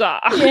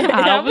 Bizarre.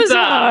 Yeah,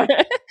 bizarre.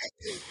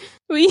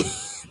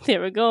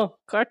 There we go.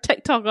 Got our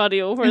TikTok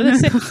audio for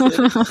this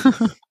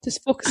episode.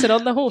 Just focusing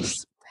on the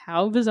host.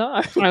 How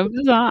bizarre. How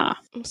bizarre.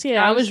 So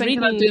yeah, I was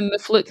reading. I'm doing the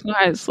flick. No,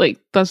 it's like,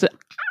 does it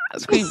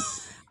scream?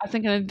 I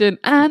think I'm doing,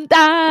 and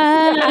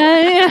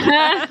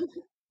die.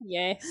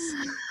 Yes.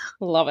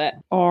 Love it.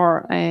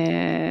 Or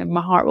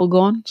My Heart Will Go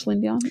On, Celine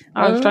Dion.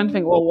 I was trying to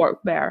think what will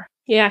work better.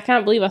 Yeah, I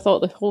can't believe I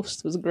thought the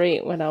host was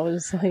great when I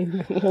was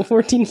like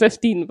 14,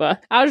 15,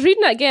 but I was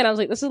reading it again. I was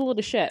like, this is a load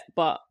of shit,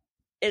 but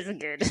it's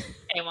good.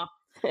 Emma.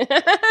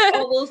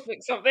 All those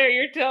books up there,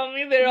 you're telling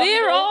me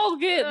they're all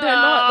good. They're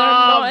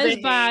not as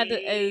bad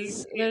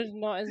as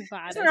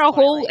They're a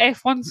whole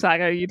F1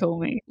 saga, you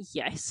told me.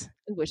 Yes,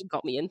 which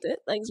got me into it.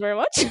 Thanks very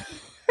much.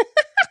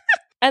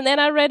 And then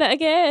I read it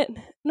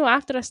again. No,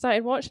 after I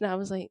started watching it, I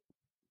was like,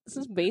 this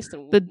is based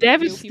on the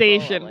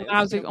devastation. Like,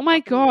 I was like, oh my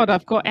god,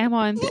 I've got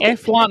Emma in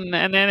F1,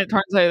 and then it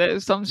turns out that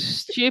it's some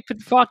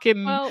stupid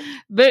fucking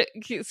book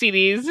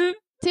series.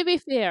 To be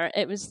fair,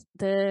 it was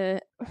when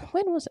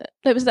was it?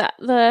 It was the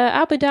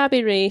Abu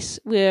Dhabi race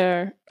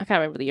where I can't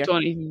remember the year.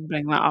 Don't even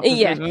bring that up.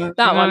 Yeah,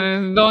 that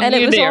one. And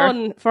it was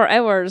on for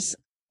hours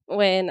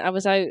when I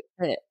was out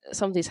at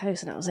somebody's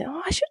house, and I was like,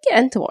 oh, I should get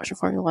into watching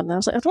Formula 1. And I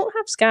was like, I don't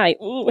have Sky.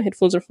 Oh, my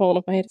headphones are falling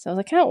off my head. So I was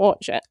like, I can't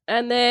watch it.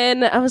 And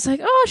then I was like,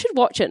 oh, I should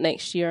watch it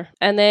next year.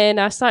 And then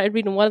I started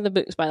reading one of the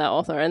books by that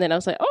author, and then I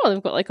was like, oh,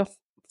 they've got like a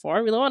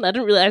Formula 1. I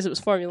didn't realize it was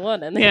Formula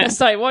 1, and then I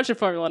started watching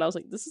Formula 1. I was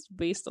like, this is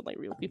based on like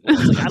real people. I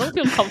was like, I don't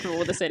feel comfortable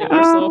with this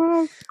anymore.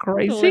 So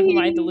crazy.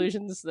 My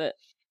delusions that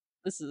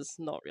this is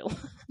not real.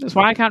 That's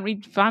why I can't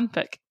read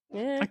fanfic.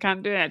 Yeah. I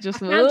can't do it.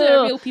 Just I can't do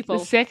it real people.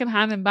 The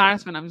secondhand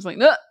embarrassment. I'm just like,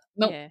 no.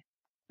 Yeah.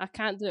 I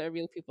can't do it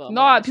real people.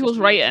 Not people's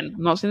writing.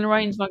 I'm not saying the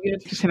writing's not good. I'm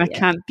just saying I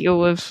can't deal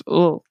with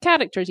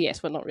characters,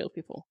 yes, but not real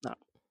people. No.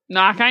 No,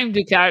 I can't even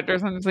do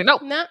characters. I'm just like,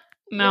 nope.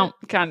 No,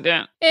 can't do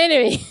it.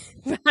 Anyway,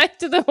 back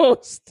to the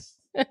host.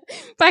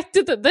 Back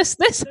to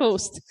this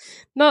host.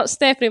 Not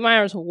Stephanie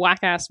Meyer's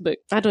whack-ass book.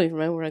 I don't even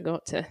remember where I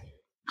got to.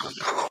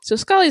 So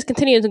Scully's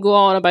continuing to go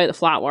on about the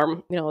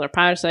flatworm. They're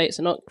parasites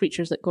and not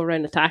creatures that go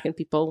around attacking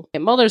people.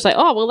 And Mulder's like,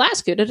 oh, well,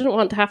 that's good. I didn't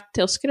want to have to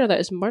tell Skinner that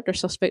his murder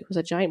suspect was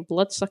a giant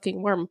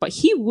blood-sucking worm. But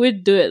he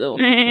would do it, though.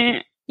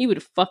 He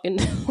would fucking...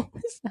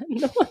 What's that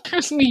noise?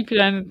 Just me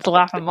pretending to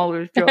laugh at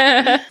Mulder's joke.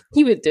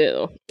 He would do it,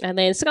 though. And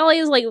then Scully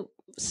is like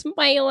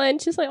smiling.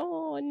 She's like,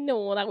 oh,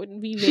 no, that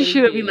wouldn't be very She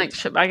should have good. been like,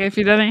 shitbag if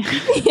you didn't.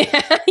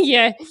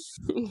 yeah.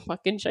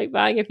 Fucking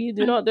shitbag if you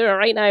do not do it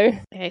right now.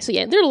 So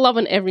yeah, they're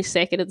loving every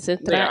second of this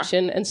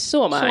interaction, and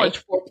so am I. So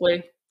much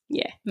foreplay.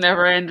 Yeah.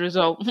 Never end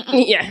result.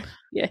 Yeah.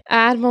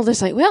 And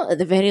Mulder's like, well, at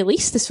the very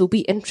least, this will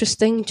be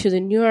interesting to the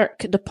New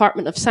York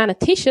Department of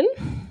Sanitation.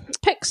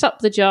 Picks up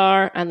the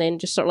jar and then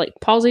just sort of like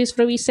pauses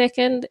for a wee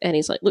second, and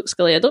he's like, look,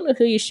 Scully, I don't know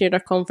who you shared our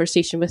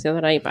conversation with the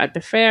other night, but I'd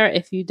prefer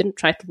if you didn't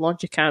try to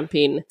launch a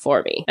campaign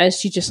for me. And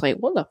she's just like,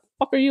 what the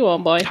fuck are you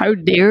on, boy? How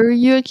dare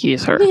you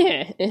accuse her?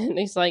 Yeah. And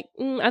he's like,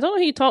 I don't know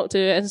who you talked to.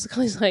 And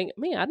Scully's like,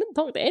 man, I didn't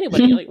talk to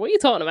anybody. Like, what are you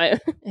talking about?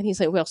 And he's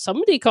like, well,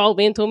 somebody called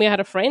me and told me I had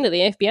a friend at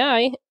the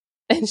FBI.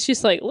 And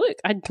she's like, look,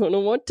 I don't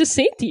know what to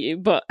say to you,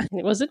 but it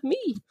wasn't me.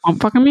 I'm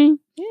fucking me.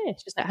 Yeah,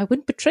 she's like, I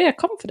wouldn't betray a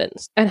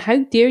confidence. And how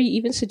dare you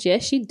even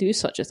suggest she'd do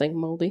such a thing,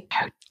 Muldy?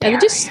 And they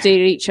just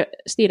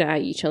stare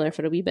at each other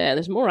for a wee bit.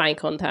 There's more eye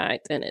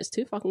contact, and it's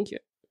too fucking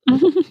cute.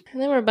 And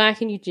then we're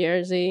back in New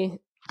Jersey.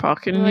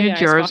 Fucking New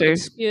Jersey. Fucking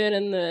spewing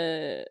in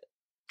the...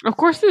 Of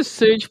course there's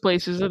sewage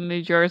places in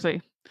New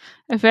Jersey.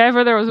 If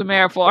ever there was a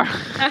metaphor.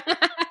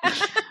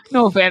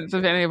 No offense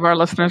if any of our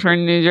listeners are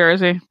in New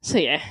Jersey. So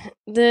yeah,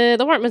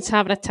 the workman's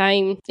having a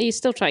time. He's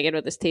still trying to get rid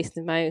of this taste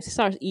in his mouth. He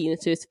starts eating the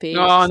toothpaste.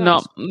 Oh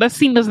no, this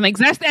scene doesn't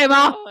exist,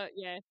 Emma! Oh,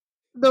 yeah.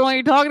 Don't know what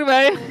you're talking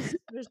about.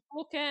 There's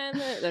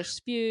poking, there's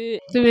spew.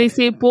 Do they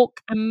say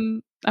poke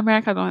in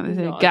America? I don't know. They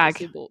say No, gag.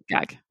 they say poke.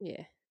 Gag.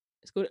 Yeah.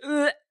 It's going,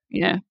 ugh.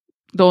 Yeah.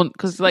 Don't,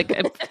 because like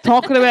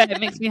talking about it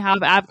makes me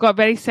I've got a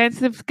very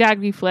sensitive gag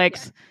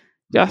reflex.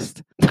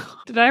 Just,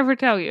 did I ever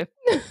tell you?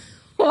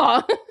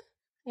 What?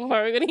 What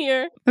are we going to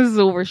hear? This is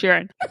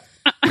oversharing.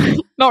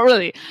 Not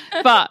really.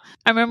 But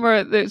I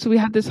remember, so we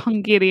had this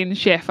Hungarian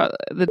chef at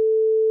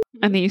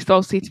and he used to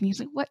always say to me, he's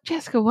like, what,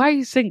 Jessica, why are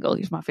you single?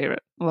 He's my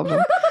favourite. I love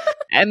him.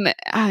 And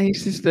I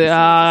used to say,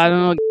 I don't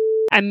know.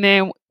 And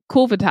then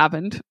COVID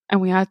happened,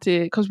 and we had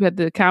to, because we had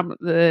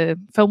the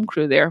film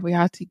crew there, we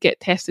had to get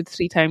tested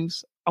 3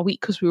 times a week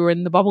because we were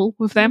in the bubble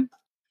with them.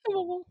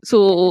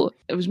 So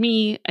it was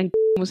me and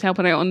was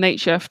helping out on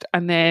night shift,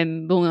 and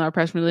then the only other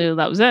person really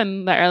that was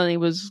in that early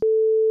was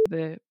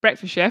the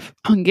breakfast chef,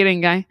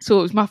 Hungarian guy. So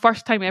it was my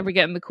first time ever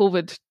getting the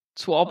COVID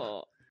swab.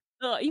 Oh,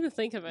 not even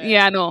think of it.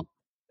 Yeah, I know.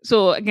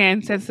 So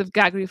again, sensitive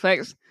gag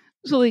reflex.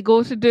 So they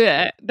go to do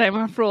it down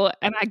my throat,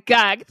 and I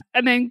gagged,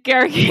 and then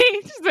Gary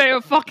just out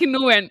of fucking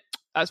nowhere went,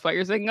 that's why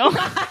you're single. It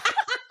was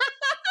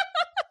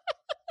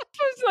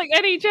like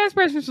NHS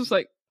person was just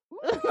like,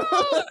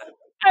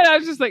 and I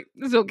was just like,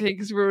 it's okay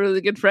because we're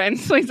really good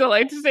friends, so he's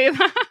allowed to say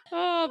that.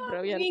 Oh,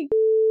 brilliant.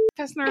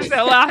 Pissing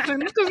ourselves laughing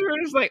because we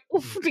were just like,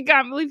 oof, I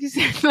can't believe you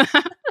said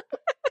that.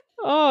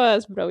 Oh,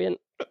 that's brilliant.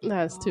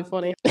 That's too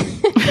funny.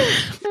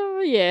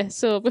 Oh, yeah.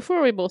 So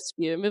before we both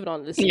spew, moving on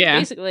to the scene. Yeah.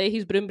 Basically,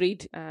 he's broom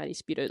breed and he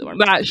spewed out the worm.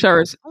 That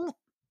showers.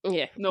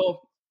 Yeah.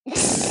 No.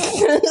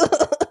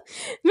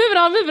 Moving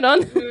on. Moving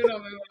on.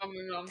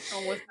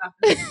 Oh, what's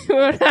happening?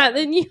 We're at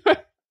the New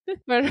York.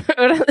 We're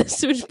at the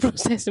sewage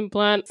processing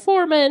plant.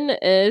 Foreman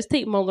is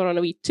taking Mulder on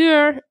a wee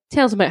tour,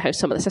 tells him about how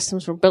some of the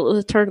systems were built at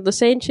the turn of the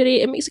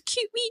century, and makes a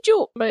cute wee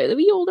joke about the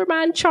wee older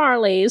man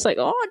Charlie. He's like,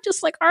 oh,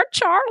 just like our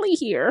Charlie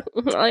here.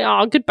 Like,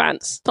 oh, good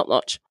pants, top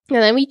notch.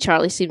 And then wee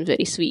Charlie seems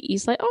very sweet.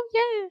 He's like, oh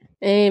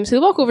yeah. So they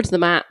walk over to the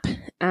map,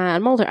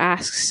 and Mulder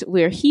asks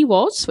where he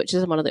was, which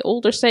is in one of the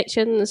older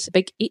sections,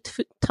 big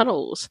 8-foot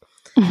tunnels.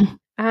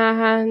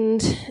 And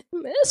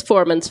this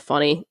Foreman's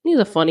funny. He's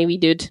a funny wee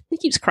dude. He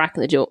keeps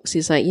cracking the jokes.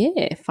 He's like,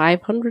 yeah,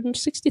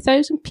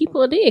 560,000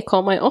 people a day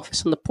call my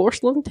office on the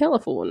porcelain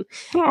telephone.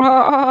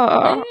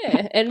 Yeah.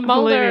 And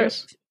Mulder,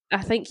 hilarious.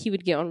 I think he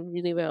would get on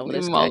really well with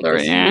this Mulder,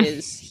 guy. yeah.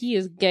 He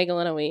is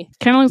giggling away.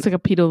 Kind of looks like a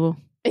pedo, though.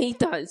 He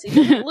does. He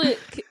doesn't look...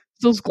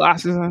 Those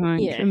glasses, I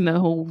think, yeah. And the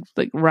whole,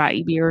 like,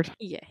 ratty beard.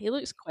 Yeah, he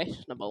looks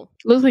questionable.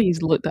 Looks like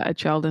he's looked at a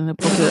child in a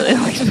appropriately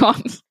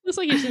response. Looks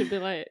like he shouldn't be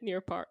like near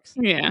parks.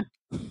 Yeah.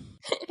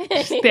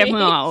 It's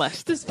definitely on a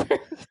list.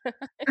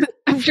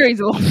 I'm sure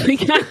he's a lovely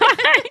guy.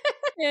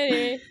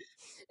 Anyway.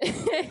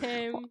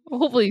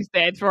 Hopefully he's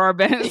dead for our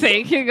benefit's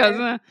sake,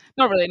 because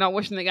not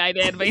wishing the guy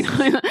dead, but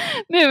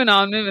moving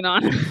on.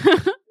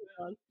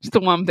 Just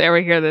don't want him to ever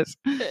hear this.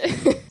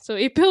 So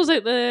he pulls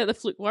out the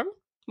fluke worm.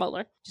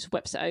 Mulder just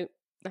whips it out.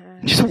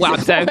 Just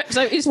whips out.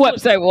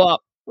 Whips out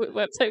what?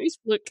 whips out his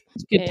fluke.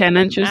 Good 10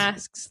 inches.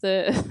 Asks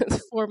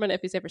the foreman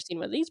if he's ever seen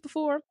one of these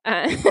before.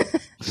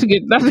 That's a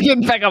good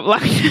pickup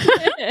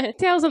line.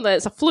 Tells him that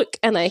it's a fluke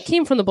and that it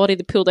came from the body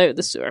they pulled out of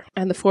the sewer.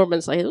 And the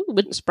foreman's like, oh,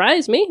 wouldn't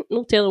surprise me.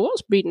 No telling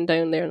what's breeding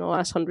down there in the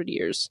last 100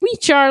 years. Wee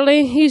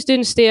Charlie, he's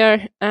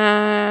downstairs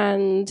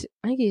and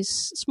I think he's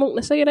smoking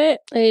a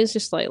cigarette. He's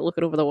just like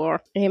looking over the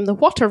water. The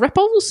water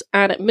ripples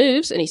and it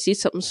moves and he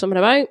sees something swimming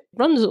about,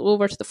 runs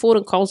over to the phone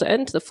and calls it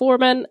in to the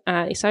foreman,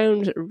 and he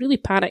sounds really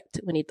panicked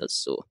when he does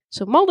so.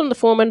 So Mulder and the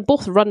foreman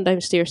both run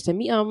downstairs to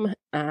meet him,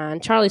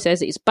 and Charlie says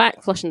that he's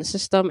back flushing the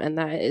system and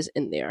that it is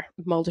in there.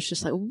 Mulder's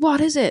just like,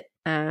 what is it?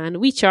 And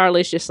wee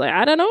Charlie's just like,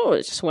 I don't know,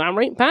 it just swam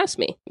right past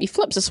me. He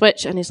flips a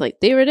switch and he's like,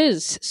 there it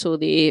is. So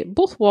they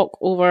both walk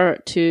over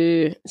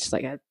to, it's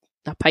like a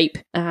pipe,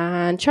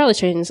 and Charlie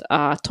shines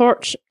a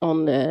torch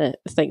on the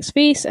thing's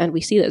face, and we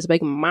see that it's a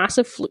big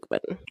massive fluke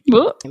button.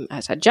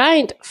 It's a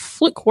giant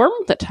fluke worm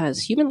that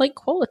has human-like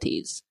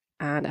qualities,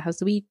 and it has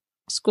the wee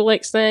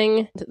Skolex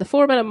thing. The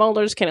foreman and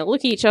Mulder's kind of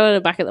look at each other in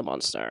the back of the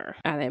monster,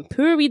 and then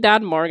poor wee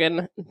Dad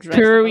Morgan.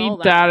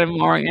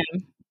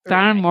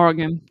 Darren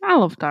Morgan. I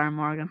love Darren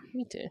Morgan.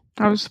 Me too.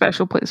 I have a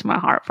special place in my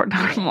heart for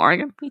Darren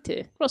Morgan. Me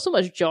too. Well, so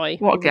much joy.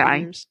 What a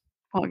guy.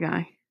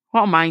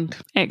 What a mind.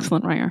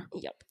 Excellent writer.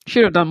 Yep.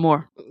 Should have done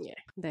more. Yeah,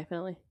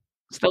 definitely.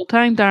 Still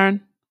time,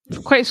 Darren.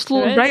 Quite a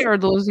slow writer,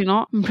 though, is he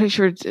not? I'm pretty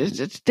sure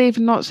it's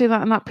David not say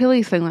that in that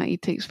Pilly thing that he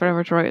takes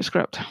forever to write a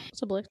script.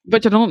 Possibly.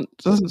 Which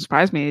doesn't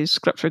surprise me. His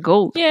scripts are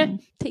gold. Yeah,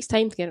 it takes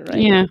time to get it right.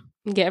 Yeah.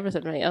 And get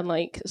everything right,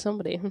 unlike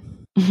somebody.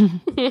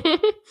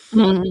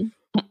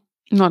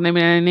 Not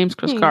naming any names,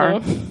 Chris Carr.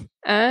 No.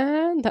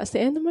 And that's the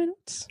end of my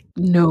notes.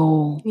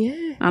 No.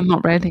 Yeah. I'm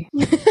not ready.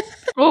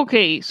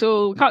 Okay,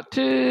 so cut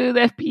to the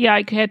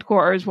FBI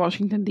headquarters,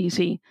 Washington,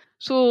 D.C.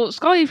 So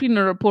Scully's reading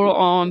a report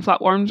on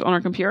flatworms on her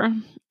computer,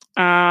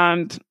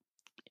 and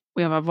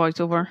we have a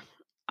voiceover.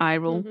 Eye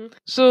roll. Mm-hmm.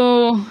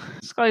 So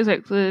Scully's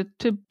like, the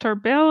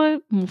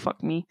Tarbellarian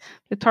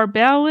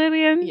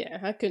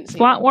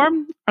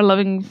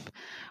flatworm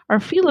are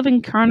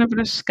free-living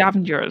carnivorous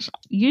scavengers,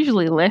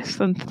 usually less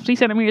than 3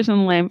 centimeters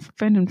in length,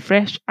 found in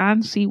fresh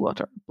and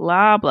seawater.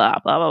 Blah, blah,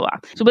 blah, blah, blah.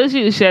 So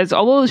basically it says,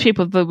 although the shape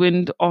of the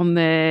wound on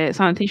the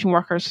sanitation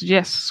worker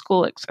suggests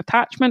Skolex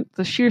attachment,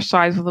 the sheer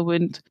size of the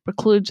wound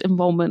precludes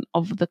involvement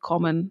of the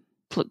common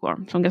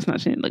flukeworm. So I'm guessing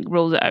that's it, like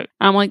rolls it out.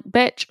 And I'm like,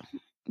 bitch,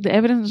 the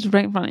evidence is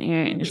right in front of you,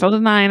 and you're still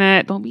denying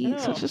it. Don't be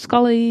such a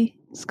Scully.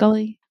 So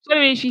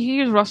anyway, she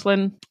hears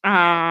rustling,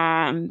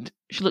 and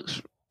she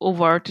looks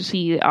over to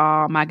see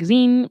a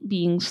magazine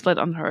being slid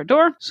under her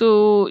door.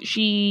 So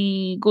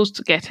she goes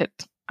to get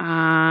it,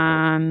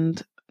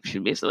 and she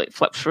basically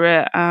flips through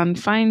it and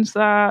finds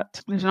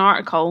that there's an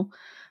article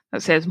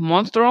that says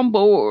 "Monster on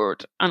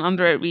board," and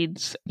under it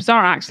reads,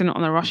 "Bizarre accident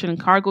on a Russian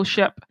cargo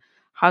ship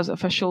has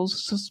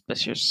officials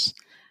suspicious."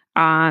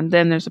 And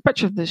then there's a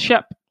picture of the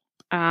ship,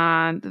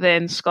 and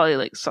then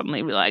Scully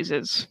suddenly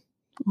realizes,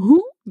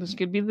 this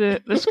could be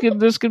the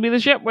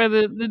ship where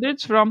the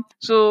dude's from.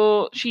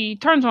 So she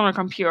turns on her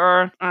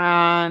computer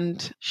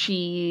and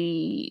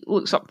she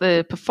looks up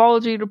the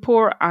pathology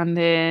report and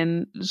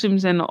then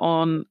zooms in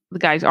on the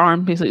guy's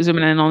arm, basically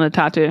zooming in on the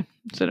tattoo.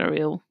 It's a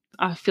real.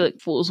 I feel like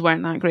photos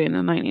weren't that great in the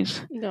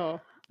 90s. No.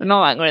 They're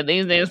not that great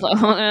these days.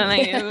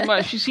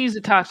 But she sees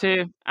the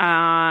tattoo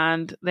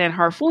and then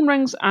her phone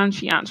rings and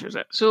she answers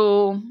it.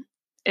 So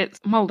it's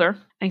Mulder.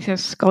 And he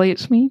says, "Scully,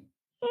 it's me."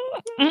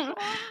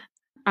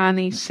 And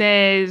he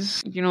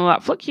says, "You know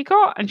that flick you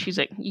got?" And she's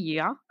like,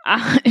 "Yeah."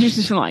 She's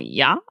just like,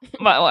 "Yeah,"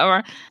 but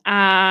whatever.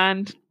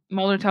 And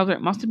Mulder tells her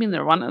it must have been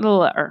the run of the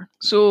letter.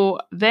 So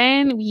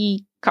then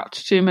we cut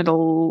to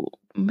Middle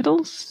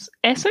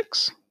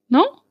Essex?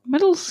 No?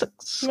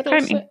 Middlesex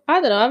County.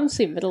 I don't know, I haven't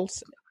seen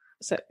Middlesex.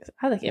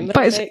 I think it's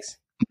Middlesex.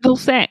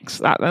 Middlesex,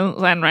 that doesn't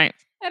sound right.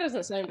 That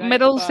doesn't sound right.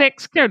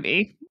 Middlesex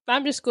County.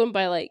 I'm just going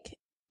by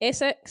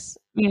Essex.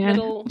 Yeah,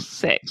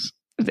 Middlesex.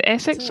 Is it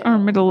Essex or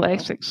Middle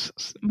Essex?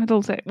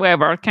 Middlesex,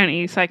 whatever,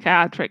 County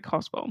Psychiatric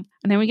Hospital.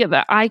 And then we get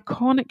that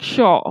iconic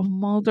shot of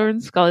Mulder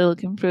and Scully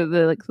looking through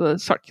the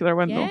circular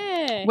window,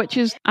 which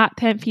is at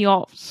 10 feet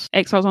off.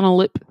 Exiles on a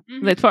loop.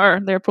 Mm-hmm. They Twitter,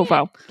 their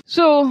profile.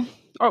 So,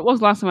 or it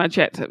was last time I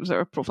checked, it was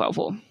their profile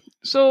photo.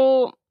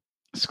 So,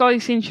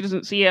 Scully's saying she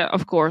doesn't see it,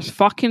 of course.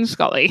 Fucking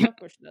Scully. Of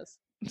course she does.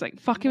 It's like,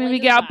 fucking maybe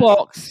get a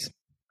box,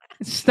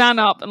 stand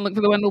up and look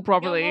through the window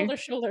properly. Hold their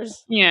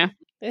shoulders. Yeah.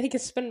 They can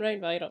spin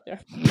round right up there.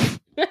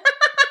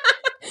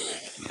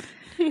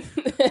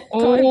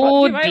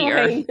 Oh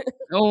dear.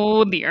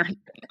 Oh dear.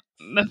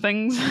 The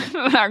things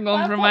that are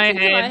going through my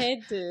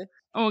head.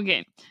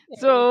 Okay.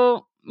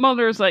 So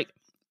Mulder's like,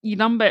 "You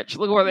dumb bitch,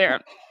 look over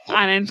there."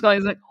 And then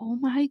Scully's like, "Oh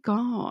my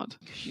god."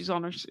 She's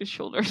on his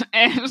shoulders.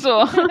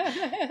 So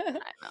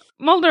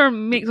Mulder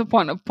makes a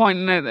point of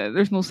pointing out that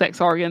there's no sex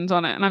organs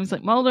on it. And I'm just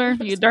like, "Mulder,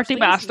 you dirty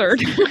bastard."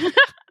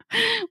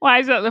 Why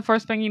is that the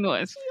first thing you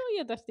notice?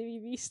 You dirty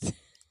beast.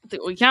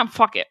 We can't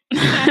fuck it.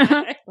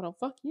 But I'll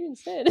fuck you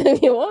instead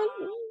if you want.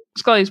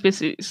 Scully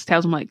basically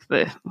tells him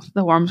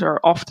the worms are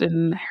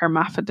often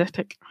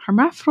hermaphroditic.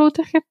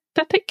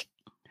 Hermaphroditic?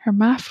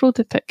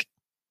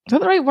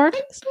 that the right word? I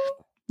think so.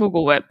 We'll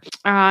go with.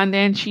 And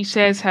then she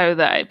says how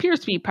that it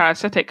appears to be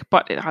parasitic,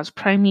 but it has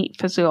primate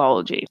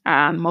physiology.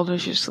 And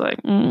Mulder's just like,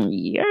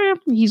 yeah,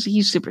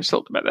 he's super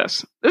stoked about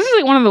this. This is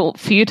like one of the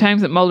few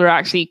times that Mulder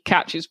actually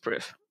catches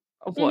proof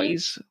of what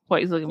he's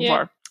looking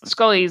for.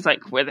 Scully's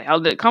like, where the hell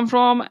did it come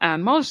from?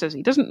 And Mulder says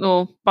he doesn't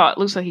know, but it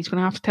looks like he's going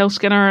to have to tell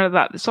Skinner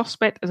that the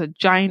suspect is a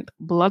giant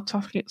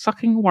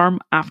blood-sucking worm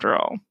after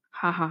all.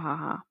 Ha ha ha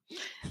ha.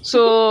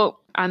 So,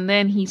 and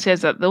then he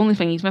says that the only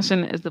thing he's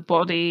missing is the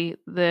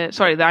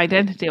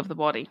identity of the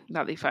body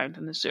that they found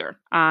in the sewer.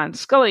 And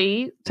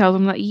Scully tells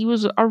him that he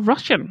was a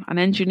Russian, an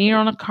engineer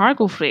on a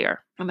cargo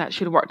freighter, and that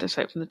should have worked this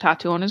out from the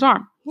tattoo on his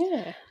arm.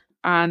 Yeah.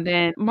 And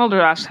then Mulder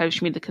asks how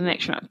she made the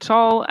connection at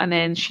all, and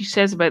then she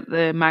says about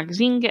the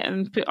magazine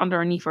getting put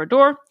underneath her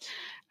door,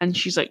 and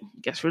she's like,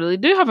 guess we really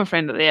do have a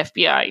friend at the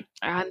FBI.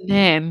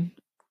 And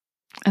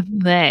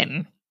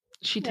then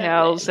she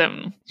tells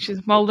him,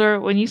 she's Mulder,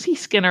 when you see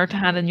Skinner to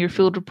hand in your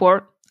field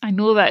report, I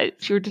know that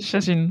it's your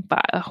decision,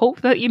 but I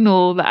hope that you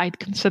know that I'd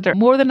consider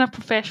more than a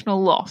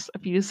professional loss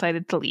if you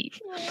decided to leave.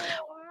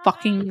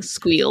 Fucking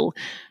squeal.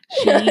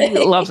 She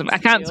loves him. I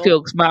can't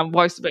squeal because my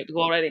voice is about to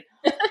go already.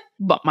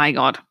 But my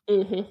God.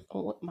 Mm-hmm.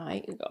 Oh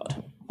my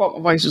God. But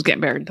my voice was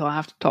getting better until I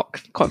have to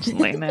talk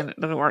constantly and then it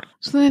doesn't work.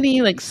 So then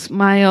he like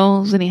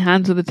smiles and he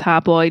hands her the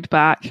tabloid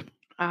back.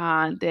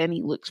 And then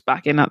he looks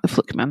back in at the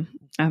Flickman.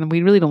 And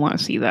we really don't want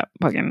to see that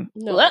fucking...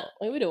 No,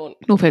 we don't.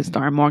 No offense to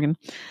Darren Morgan.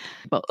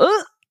 But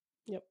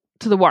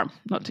to the worm,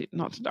 not to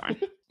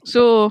Darren.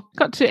 So,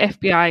 cut to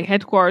FBI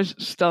headquarters,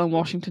 still in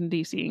Washington,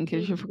 D.C., in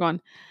case you've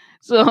forgotten.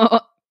 So,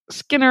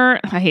 Skinner...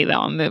 I hate that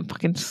on the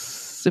fucking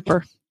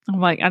super... I'm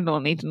like, I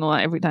don't need to know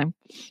that every time.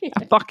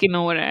 I fucking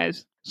know what it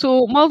is.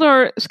 So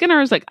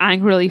Skinner is like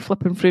angrily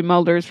flipping through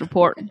Mulder's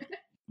report.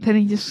 Then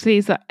he just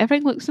says that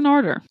everything looks in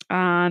order.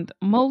 And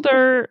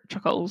Mulder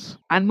chuckles.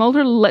 And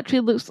Mulder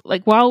literally looks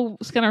like, while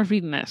Skinner's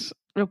reading this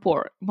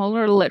report,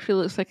 Mulder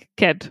literally looks like a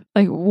kid,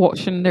 like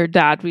watching their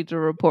dad read the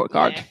report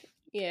card.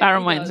 Yeah, that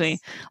reminds me.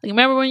 Like,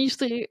 remember when you used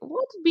to,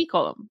 what did we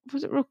call them?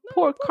 Was it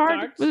report card?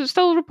 cards. Was it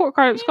still a report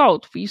card? It was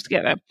called. We used to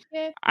get them.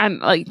 Yeah. And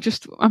like,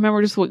 I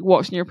remember just like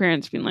watching your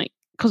parents being like,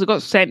 because it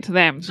got sent to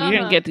them, so you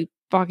didn't get to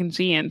fucking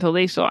see it until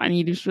they saw it, and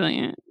you just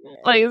really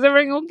like, is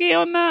everything okay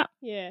on that?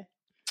 Yeah.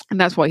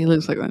 And that's why he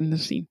looks like that in the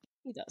scene.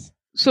 He does.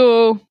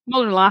 So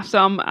Mulder laughs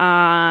at him,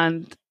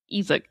 and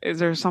he's like, "Is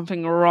there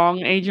something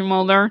wrong, Agent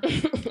Mulder?"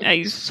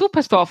 He's so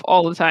pissed off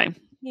all the time.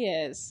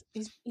 Yes,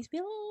 he's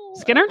been.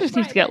 Skinner just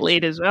needs to get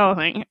laid as well, I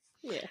think.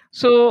 Yeah.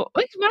 So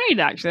he's married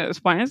actually at this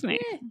point, isn't he?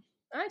 Yeah.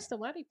 I'm still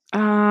married.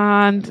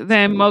 And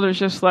then Mulder's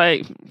just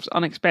like, it's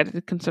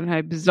unexpected considering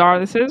how bizarre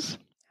this is.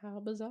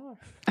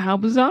 How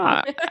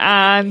bizarre.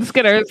 And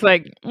Skinner's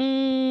like,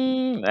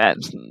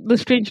 that's the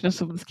strangeness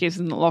of this case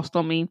isn't lost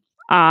on me.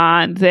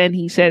 And then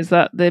he says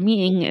that the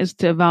meeting is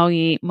to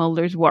evaluate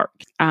Mulder's work.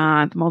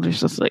 And Mulder's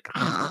just like,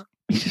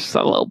 he's just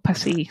a little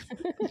pissy.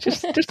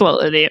 just a little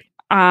idiot.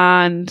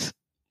 And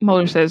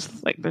Mulder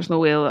says, like, there's no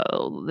way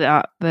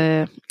that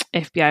the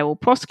FBI will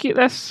prosecute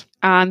this.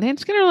 And then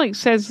Skinner like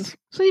says,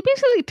 so he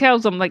basically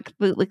tells them like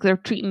they're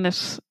treating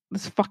this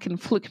fucking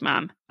fluke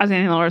man as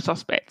any other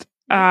suspect.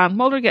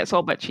 Mulder gets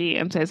all bitchy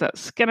and says that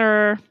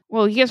Skinner...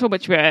 Well, he gets all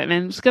bitchy about it, and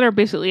then Skinner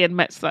basically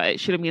admits that it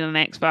should have been an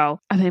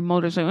X-File. And then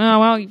Mulder's like, oh,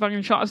 well, you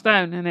fucking shot us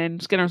down. And then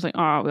Skinner's like,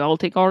 oh, we all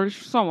take orders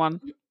from someone.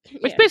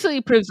 Which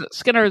basically proves that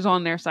Skinner is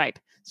on their side.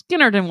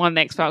 Skinner didn't want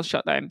the X-Files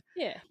shut down.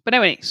 Yeah. But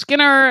anyway,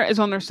 Skinner is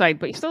on their side,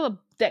 but he's still a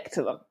dick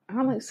to them. And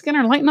I'm like,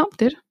 Skinner, lighten up,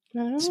 dude.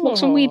 Smoke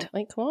some weed.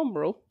 Like, come on,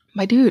 bro.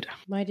 My dude.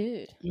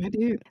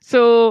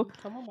 So...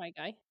 Come on, my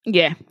guy.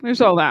 Yeah,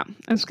 there's all that.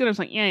 And Skinner's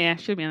like, yeah,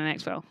 should be in the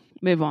X-File.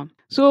 Move on.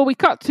 So we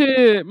cut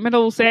to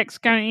Middlesex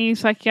County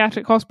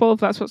Psychiatric Hospital, if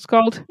that's what it's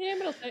called. Yeah,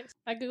 Middlesex.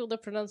 I googled the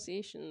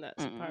pronunciation.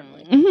 That's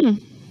apparently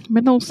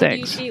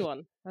Middlesex. The UK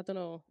one. I don't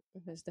know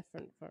if it's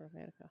different for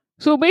America.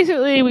 So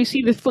basically, we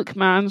see the flick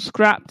man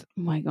strapped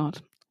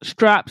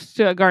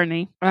to a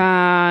gurney,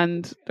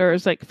 and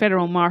there's like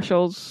federal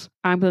marshals,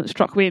 ambulance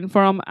truck waiting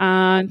for him,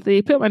 and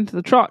they put him into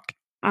the truck.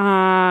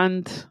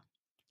 And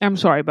I'm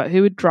sorry, but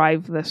who would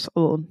drive this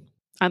alone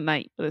at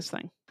night with this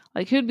thing?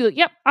 Like, who'd be like,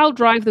 yep, I'll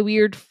drive the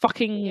weird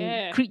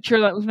fucking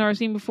creature that we've never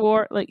seen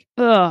before. Like,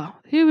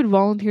 who would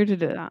volunteer to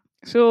do that?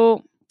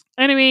 So,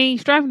 anyway,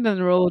 he's driving down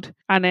the road,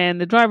 and then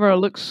the driver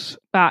looks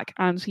back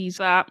and sees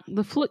that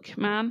the flick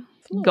man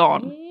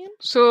gone.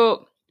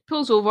 So,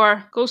 pulls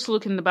over, goes to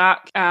look in the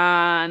back,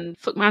 and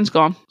flick man's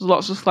gone. There's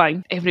lots of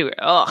slime everywhere.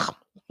 Ugh.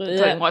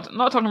 What?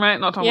 Not talking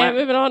about it, Yeah,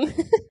 moving on.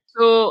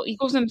 So he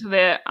goes into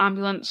the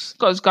ambulance,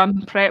 got his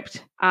gun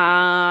prepped,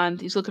 and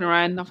he's looking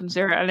around, nothing's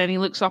there, and then he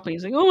looks up and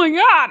he's like, oh my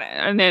God!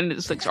 And then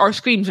it's like, or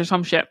screams or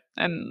some shit,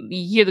 and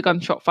you hear the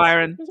gunshot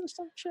firing.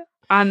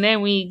 And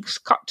then we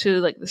cut to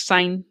like the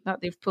sign that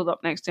they've pulled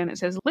up next to it, and it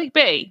says, Lake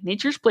Bay,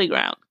 Nature's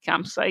Playground,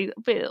 campsite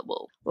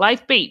available,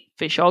 live bait,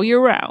 fish all year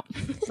round.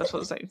 That's what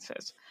the sign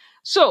says.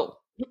 So,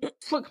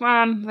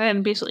 Flickman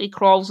then basically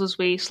crawls his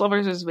way,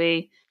 slithers his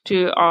way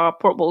to a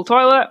portable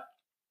toilet,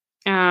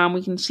 And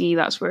we can see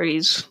that's where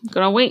he's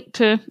going to wait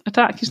to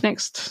attack his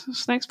next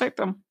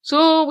victim.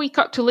 So we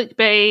cut to Lake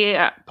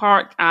Bay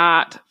Park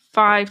at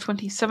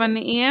 5:27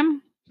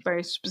 a.m.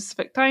 Very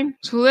specific time.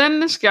 So then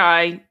this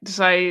guy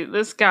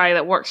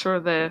that works for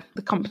the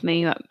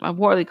company that,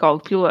 what are they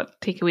called? People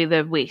that take away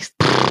the waste.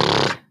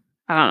 I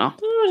don't know.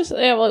 Oh, just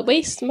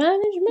waste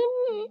management?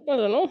 I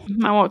don't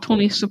know. I want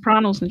Tony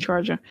Soprano's in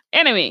charge of.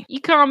 Anyway, he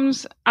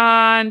comes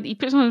and he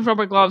puts on his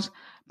rubber gloves,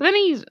 but then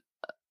he's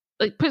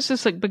like puts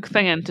this like big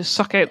thing in to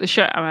suck out the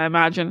shit, I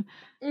imagine.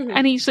 Mm-hmm.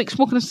 And he's like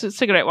smoking a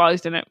cigarette while he's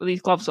doing it with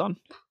these gloves on.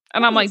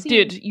 And I'm like,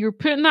 dude, you're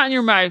putting that in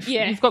your mouth.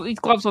 Yeah. You've got these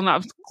gloves on that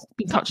have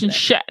been touching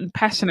shit and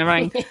piss and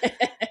everything.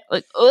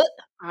 Like,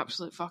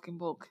 absolute fucking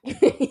bug.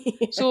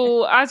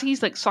 So as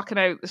he's like sucking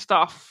out the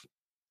stuff,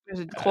 there's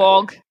a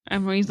clog,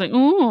 and where he's like,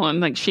 oh, and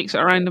like shakes it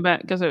around a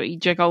bit, gives it a wee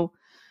jiggle,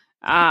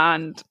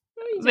 and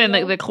then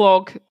like the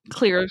clog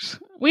clears.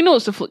 We know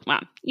it's the Fluke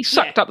Man. He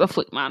sucked up the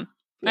Fluke Man.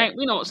 Right,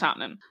 we know what's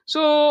happening.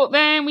 So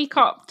then we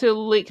cut to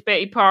Lake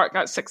Betty Park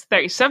at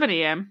 6:37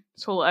 a.m.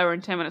 So a whole hour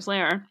and 10 minutes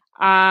later.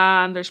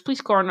 And there's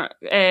police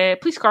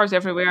cars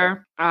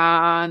everywhere,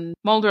 and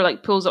Mulder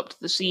like pulls up to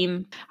the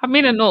scene. I've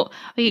made a note,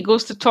 like he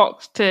goes to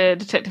talk to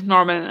Detective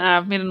Norman, and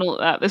I've made a note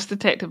that this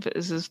detective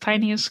is as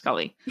tiny as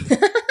Scully.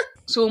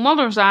 So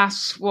Mulder's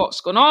asks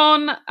what's going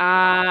on,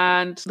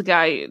 and the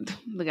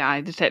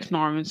guy, Detective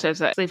Norman, says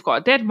that they've got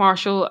a dead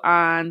marshal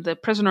and the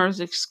prisoner has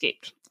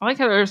escaped. I like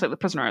how there's like the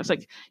prisoner. It's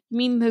like, you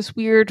mean this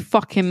weird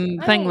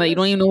fucking thing that you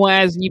don't even know what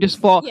it is, and you just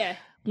thought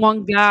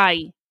one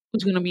guy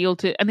was going to be able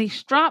to, and they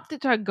strapped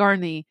it to a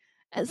gurney.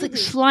 It's like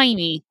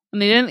slimy,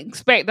 and they didn't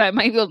expect that it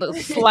might be able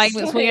to slime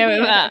its way out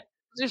of that.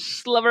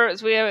 Just sliver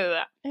its way out of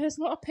that. And it's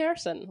not a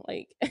person.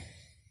 Like,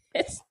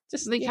 it's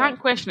just they can't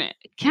question it.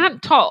 It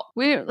can't talk.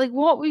 Where, like,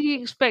 what were you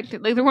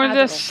expecting? Like, they weren't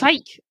a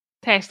psych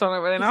test on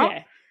it, were they not?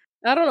 Yeah.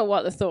 I don't know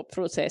what the thought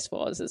process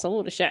was. It's a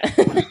load of shit.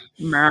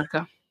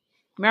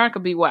 America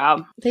be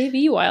wild. They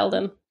be wild,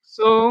 and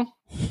so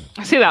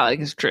I say that like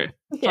it's true.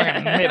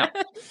 Yeah.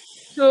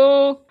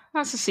 So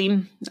that's the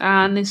scene,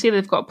 and they say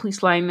they've got a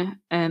police line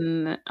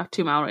in a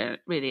 2-mile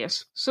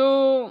radius.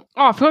 So,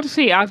 I forgot to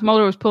say, as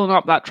Mulder was pulling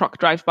up, that truck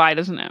drives by,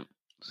 doesn't it?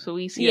 So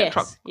we see a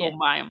truck going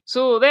by him.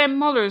 So then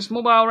Mulder's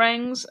mobile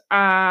rings,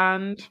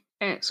 and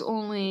it's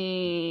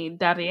only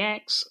Daddy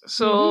X.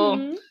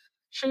 So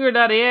Sugar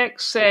Daddy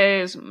X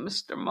says,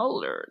 Mr.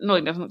 Mulder. No,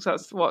 he doesn't.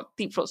 That's what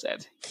Deep Throat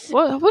said.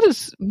 What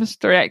does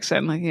Mr. X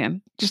sound like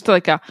again? Just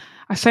like a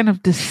sign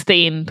of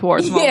disdain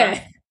towards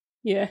Mulder.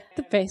 Yeah,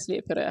 the best way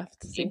to put it.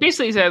 He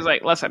basically says,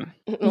 like, listen,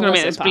 I'm going to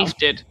make this brief,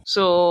 dude.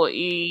 So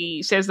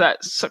he says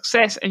that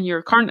success in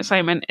your current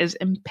assignment is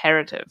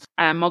imperative.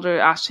 And Mulder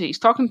asks who he's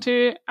talking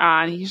to,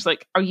 and he's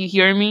like, are you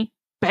hearing me,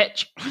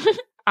 bitch?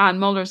 And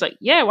Mulder's like,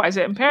 yeah, why is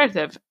it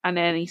imperative? And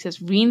then he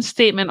says,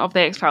 reinstatement of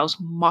the X-Files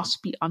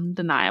must be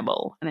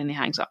undeniable. And then he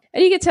hangs up.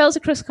 And you can tell it's a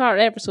Chris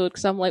Carter episode,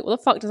 because I'm like, what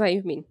the fuck does that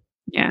even mean?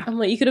 Yeah. I'm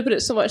like, you could have put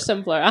it so much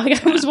simpler. I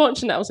was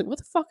watching that. I was like, what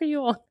the fuck are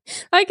you on?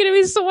 I could have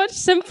been so much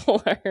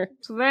simpler.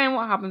 So then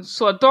what happens?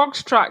 So a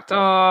dog's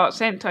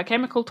sent to a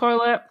chemical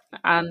toilet,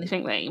 and they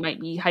think that he might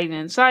be hiding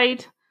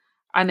inside.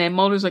 And then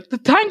Mulder's like, the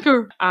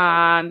tanker!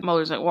 And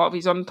Mulder's like, what if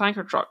he's on the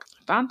tanker truck?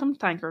 Phantom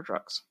tanker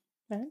trucks.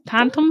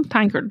 Tantum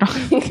tanker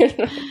trucks.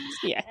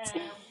 Yes.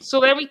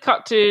 So then we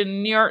cut to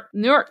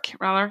Newark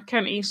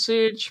County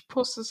Sewage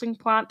Processing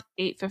Plant,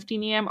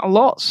 8:15 a.m. A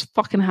lot's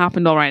fucking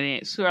happened already.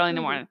 It's so early in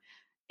the morning.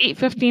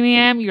 8:15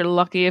 a.m. You're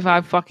lucky if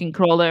I've fucking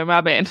crawled out of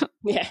my bed.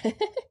 Yeah.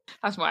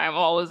 That's why I'm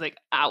always like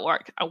at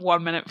work at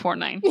 1 minute before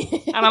 9.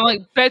 And I'm like,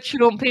 bitch, you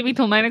don't pay me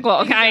till 9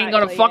 o'clock. Exactly, I ain't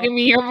gonna fucking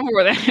be here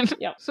before then.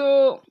 Yep.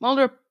 So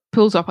Mulder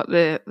pulls up at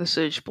the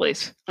sewage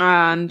place,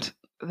 and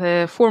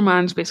the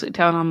foreman's basically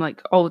telling him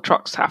like all the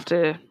trucks have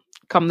to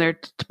come there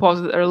to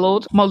deposit their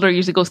load. Mulder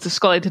usually goes to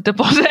Scully to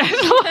deposit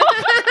his load.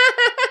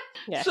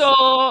 Yes.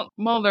 So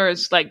Mulder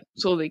is like,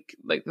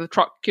 the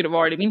truck could have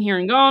already been here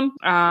and gone,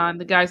 and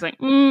the guy's like,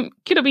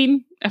 could have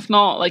been. If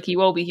not, like he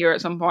will be here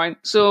at some point.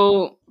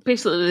 So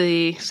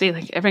basically, they say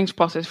like everything's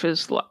processed for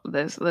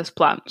this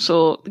plant.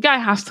 So the guy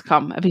has to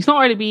come. If he's not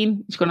already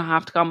been, he's going to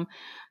have to come.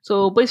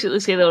 So basically,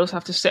 say they'll just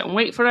have to sit and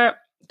wait for it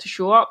to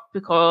show up,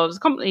 because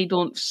the company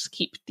don't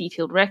keep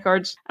detailed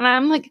records. And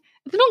I'm like,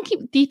 if they don't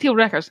keep detailed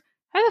records,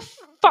 how the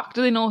fuck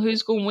do they know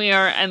who's going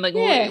where and like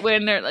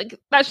when they're like,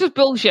 that's just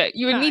bullshit.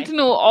 You would need to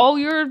know all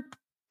your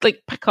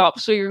like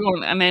pickups, so you're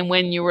going, and then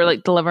when you were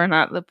like delivering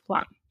at the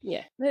plant.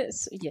 Yeah, it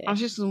was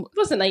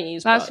the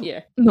 90s. But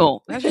yeah,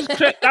 no,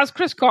 that's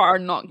Chris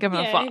Carter not giving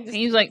a fuck.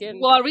 He's like,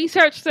 well, I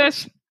researched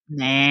this.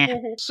 Nah.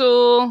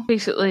 So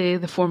basically,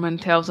 the foreman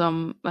tells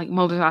him, like,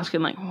 Mulder's asking,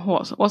 like,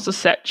 what's the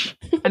sitch?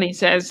 And he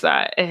says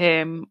that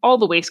all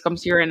the waste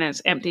comes here and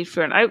it's emptied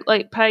through an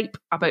outlet pipe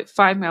about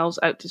 5 miles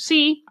out to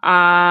sea.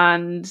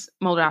 And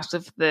Mulder asked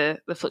if the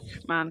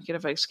Fluke Man could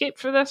have escaped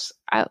for this.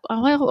 I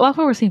love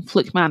how we're saying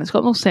Fluke Man. It's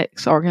got no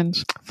sex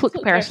organs.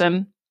 Fluke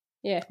person.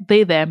 Yeah.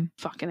 They, them.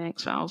 Fucking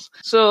X-Files.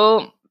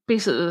 So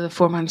basically the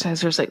foreman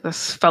says there's like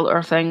this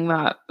filter thing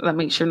that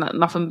makes sure that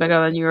nothing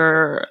bigger than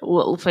your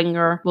little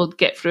finger will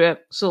get through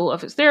it. So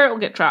if it's there, it'll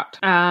get trapped.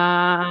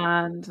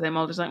 And then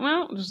Mulder's like,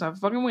 well, we'll just have to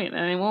fucking wait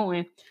then, won't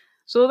we?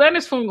 So then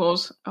his phone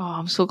goes. Oh,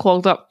 I'm so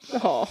clogged up.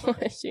 Oh,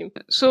 I assume.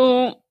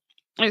 So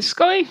it's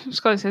Scully.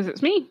 Scully says,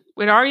 it's me.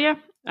 Where are you?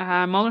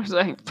 Mulder's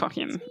like,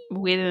 fucking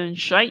waiting in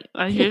shite,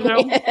 as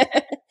usual.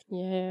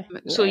 Yeah.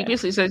 So he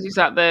basically says he's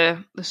at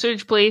the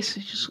sewage place.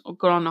 He's just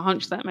got on a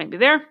hunch that it might be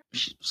there.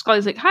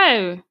 Scully's like,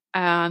 how?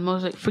 And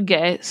Mulder's like,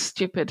 forget it,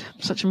 stupid.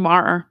 I'm such a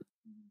martyr.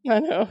 I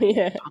know,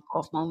 yeah. Fuck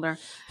off, Mulder.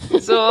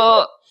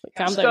 So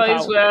Calm down,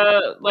 Scully's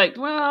pal. like,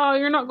 well,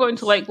 you're not going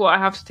to like what I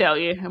have to tell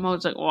you. And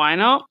Mulder's like, why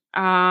not?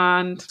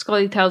 And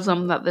Scully tells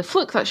him that the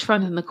fluke that she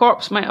found in the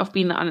corpse might have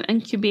been an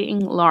incubating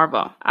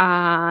larva.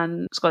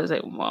 And Scully's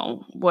like,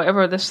 well,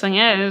 whatever this thing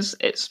is,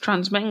 it's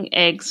transmitting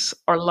eggs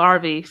or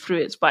larvae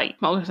through its bite.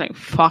 Mulder's like,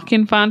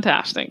 fucking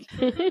fantastic.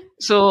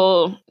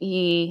 So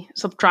he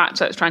subtracts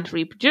how it's trying to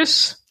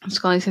reproduce. And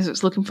Scully says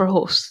it's looking for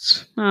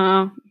hosts.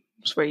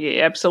 That's where you get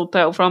your episode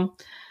title from.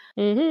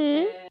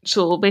 Mm-hmm.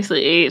 So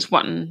basically it's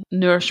wanting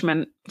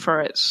nourishment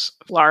for its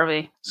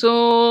larvae.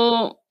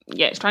 So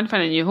yeah, it's trying to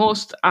find a new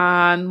host,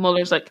 and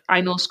Mulder's like,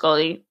 I know,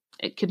 Scully,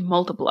 it could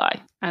multiply.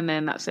 And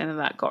then that's the end of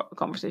that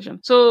conversation.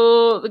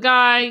 So the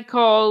guy,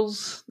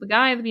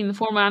 being the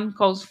foreman,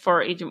 calls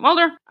for Agent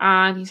Mulder,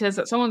 and he says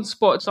that someone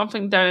spotted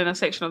something down in a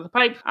section of the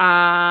pipe,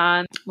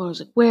 and Mulder's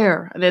like,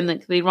 where? And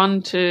then they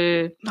run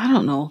to, I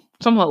don't know,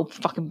 some little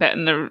fucking bit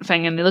in the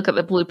thing, and they look at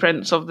the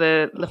blueprints of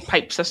the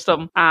pipe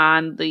system,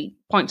 and they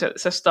point out the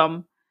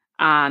system,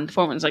 and the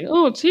foreman's like,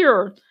 oh, it's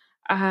here.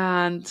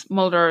 And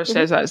Mulder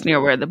says that it's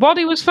near where the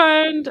body was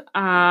found,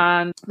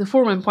 and the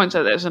foreman points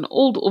out that it's an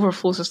old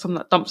overflow system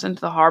that dumps into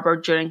the harbour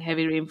during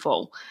heavy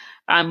rainfall.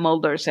 And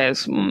Mulder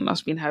says,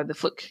 must have been how the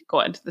fluke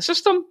got into the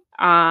system,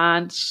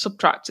 and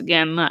subtracts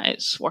again that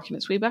it's working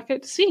its way back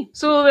out to sea.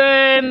 So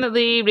then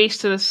they race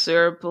to the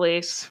sewer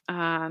place,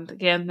 and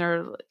again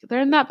they're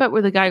in that bit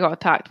where the guy got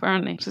attacked,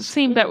 aren't they? It's the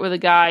same bit where the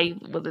guy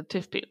with the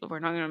toothpaste. We're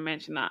not going to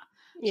mention that.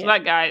 Yeah. So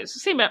that guy, it's the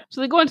same bit. So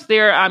they go into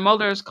there, and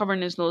Mulder's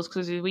covering his nose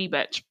because he's a wee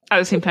bitch. At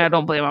the same time, I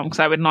don't blame him, because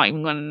I would not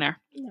even go in there.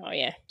 Oh,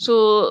 yeah.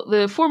 So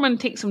the foreman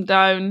takes him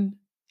down,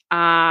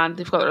 and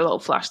they've got their little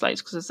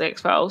flashlights because it's the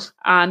X-Files.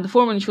 And the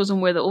foreman shows him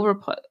where the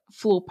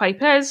overflow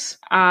pipe is,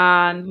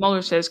 and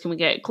Mulder says, can we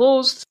get it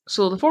closed?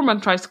 So the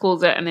foreman tries to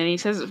close it, and then he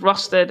says it's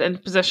rusted in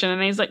position,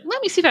 and he's like,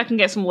 let me see if I can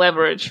get some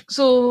leverage.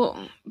 So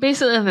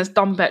basically, this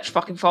dumb bitch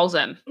fucking falls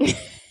in.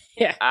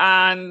 Yeah.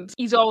 And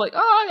he's all like,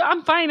 oh,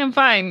 I'm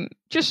fine.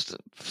 Just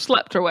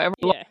slipped or whatever.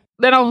 Yeah.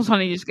 Then all of a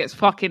sudden he just gets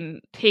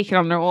fucking taken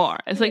underwater.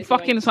 It's like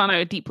fucking something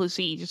out of Deep Blue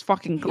Sea, just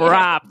fucking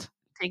grabbed,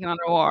 taken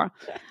underwater.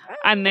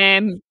 And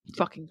then,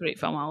 fucking great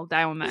film, I will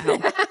die on that hill.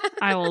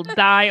 I will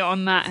die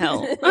on that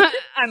hill.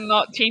 I'm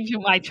not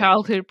changing my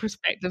childhood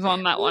perspective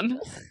on that one.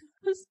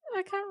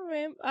 I can't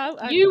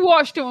remember. You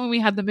watched it when we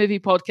had the movie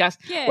podcast.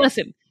 Yeah.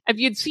 Listen, if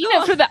you'd seen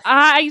it through the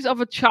eyes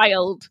of a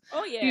child,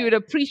 you would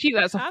appreciate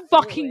that it's a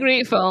fucking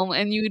great film,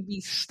 and you would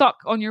be stuck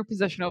on your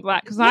position of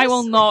that, because I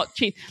will not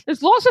change.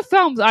 There's lots of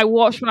films I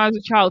watched when I was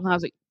a child, and I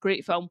was like,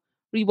 great film.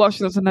 Rewatched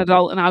it as an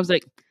adult, and I was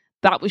like,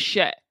 that was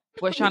shit.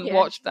 Wish I hadn't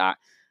watched that.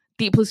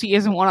 Deep Blue Sea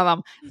isn't one of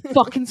them.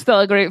 Fucking still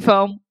a great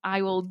film.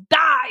 I will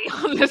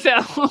die on this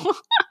hill.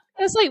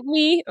 It's like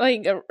me,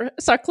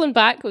 circling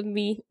back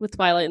with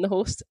Twilight and the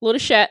host. Load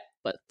of shit,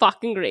 but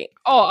fucking great.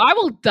 Oh, I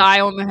will die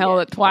on the hill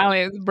that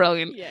Twilight is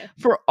brilliant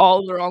for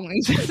all the wrong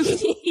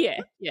reasons. Yeah.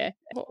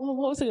 What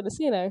was I going to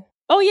say now?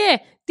 Oh, yeah,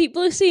 Deep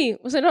Blue Sea.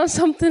 Was it not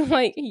something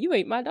like, you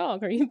ate my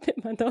dog, or you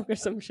bit my dog, or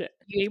some shit?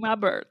 You ate my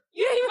bird.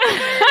 You ate my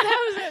bird.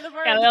 That was it, the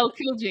bird. LL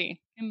Cool J.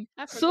 I'm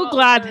so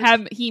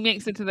glad he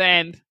makes it to the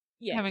end.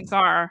 Yeah. Having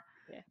Carr.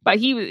 Yeah. But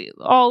he was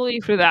all the way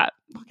through that.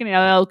 Fucking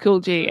LL Cool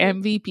J,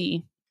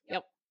 MVP.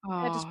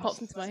 Oh, that just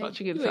popped into my head.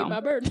 Such a good you film. Ate my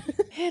bird.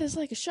 Head is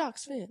like a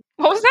shark's fin.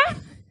 What was that?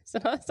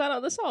 That's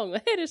not the song.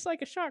 The head is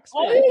like a shark's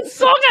fin. Oh, the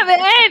song at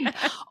the end!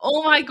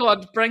 Oh my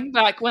god, bring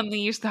back when they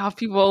used to have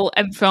people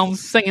in films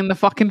singing the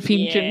fucking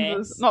theme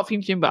tune. Not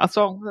theme tune, but a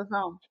song for the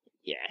film.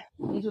 Yeah.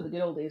 These were the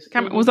good old days.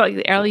 Was that like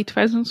the early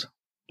 2000s?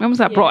 When was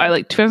that brought out?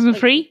 Like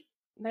 2003?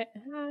 Or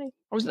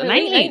was it the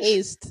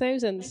 90s?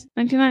 2000s.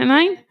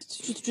 1999?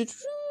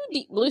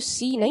 Deep Blue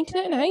Sea,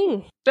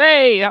 1999.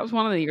 Hey, that was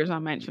one of the years I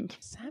mentioned.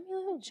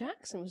 Samuel L.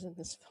 Jackson was in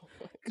this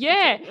film.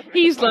 Yeah,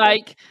 he's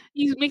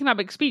making a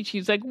big speech.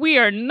 He's like, we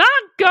are not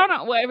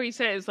gonna, whatever he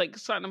says, like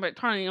something about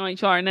turning on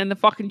each other, and then the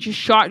fucking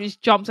shark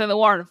just jumps in the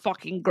water and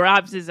fucking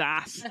grabs his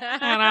ass.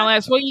 And I'm like,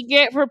 that's what you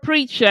get for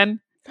preaching.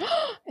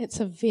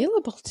 It's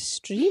available to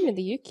stream in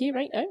the UK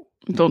right now.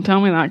 Don't tell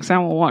me that, because I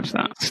won't watch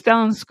that.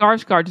 Stellan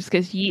Skarsgård just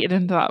gets yeeted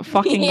into that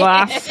fucking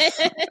glass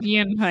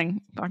Ian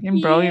thing. Fucking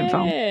brilliant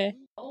film.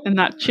 And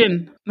that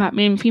tune, that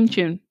main theme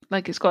tune,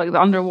 like it's got like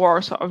the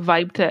underwater sort of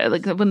vibe to it.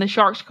 Like when the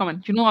sharks come in,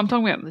 do you know what I'm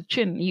talking about? The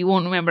tune. You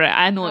won't remember it.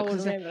 I know it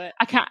because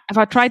I can't. If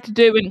I tried to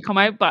do it, it wouldn't come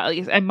out. But like,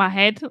 it's in my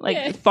head, like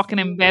it's fucking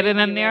embedded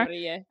in there.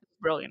 Yeah,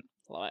 brilliant.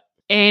 Love it.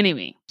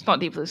 Anyway, it's not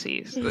Deep Blue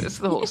Sea. It's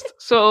the host.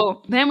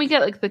 So then we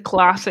get like the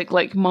classic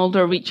like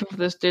Mulder reaching for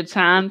this dude's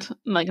hand.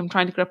 And, like I'm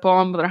trying to grip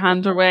on, but their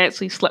hands are wet,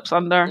 so he slips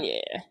under.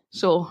 Yeah.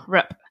 So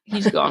rip.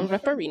 He's gone.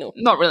 Ripperino.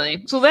 Not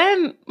really. So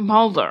then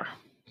Mulder,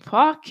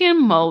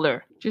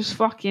 just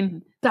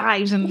fucking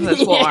dives into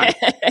this water.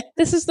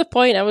 This is the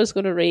point I was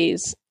going to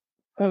raise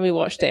when we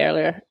watched it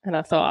earlier, and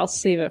I thought I'll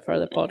save it for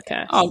the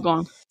podcast. Oh, go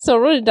on. So I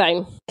wrote it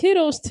down.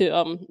 Kudos to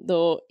him,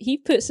 though. He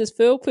puts his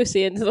full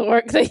pussy into the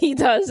work that he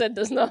does and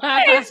does not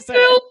have His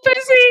full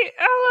pussy.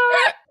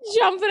 I love it.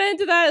 jumping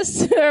into that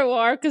sewer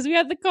water, because we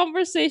had the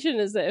conversation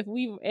is that if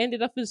we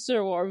ended up in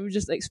sewer water, we would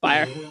just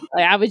expire.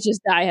 Like I would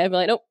just die. I'd be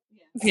like, nope.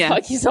 Yeah.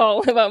 Fuck he's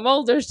all about.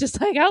 Mulder's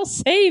just like, I'll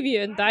save you,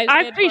 and dives.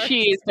 I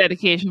appreciate his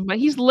dedication, but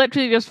he's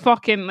literally just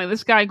fucking like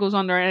this guy goes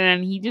under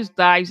and then he just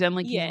dives in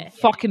like he's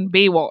fucking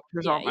Baywatch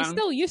or something. He's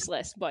still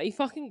useless, but he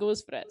fucking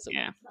goes for it. So.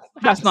 Yeah,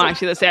 that's not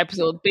actually this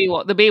episode.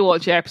 The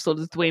Baywatch episode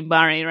is Dwayne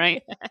Barry,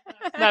 right?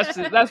 That's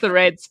the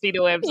Red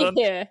Speedo episode.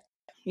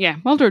 Yeah.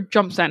 Mulder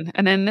jumps in,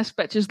 and then this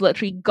bitch is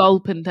literally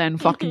gulping down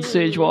fucking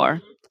sewage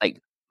water.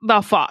 Like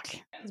the fuck.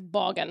 It's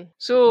bogging.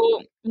 So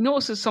he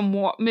notices some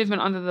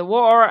movement under the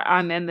water,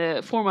 and then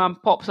the foreman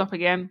pops up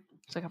again.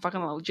 It's like a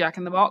fucking little Jack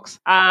in the Box,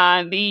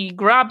 and he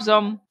grabs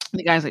him.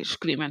 The guy's like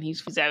screaming.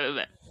 He's out of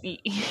it.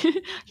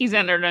 He's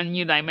entered a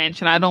new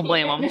dimension. I don't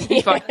blame him.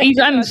 He's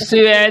in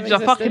sewage. A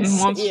fucking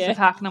monster's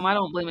attacking him. I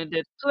don't blame him,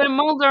 dude. So then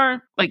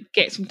Mulder like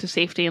gets him to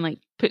safety and like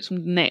puts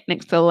him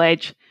next to the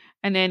ledge.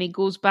 And then he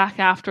goes back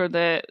after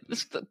the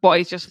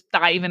boy's just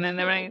diving in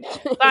there, right?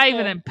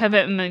 Diving and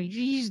pivoting, and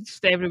he's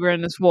just everywhere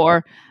in this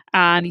water.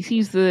 And he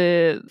sees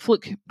the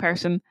fluke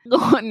person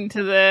going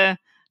to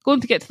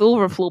get to the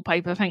overflow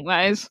pipe, I think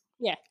that is.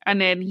 Yeah.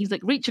 And then he's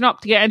like reaching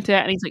up to get into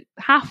it, and he's like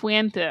halfway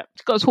into it.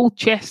 He's got his whole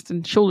chest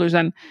and shoulders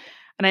in.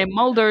 And then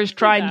Mulder's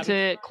trying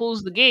to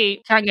close the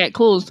gate, can't get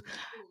closed.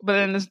 But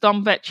then this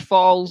dumb bitch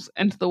falls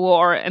into the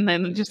water and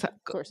then just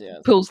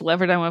pulls the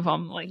lever down with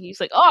him. Like he's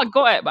like, oh, I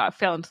got it, but I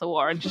fell into the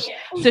water and just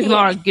took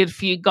another good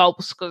few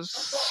gulps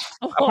because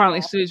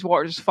apparently sewage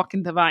water is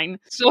fucking divine.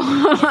 So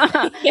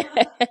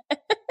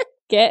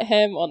get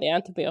him on the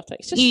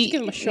antibiotics. Just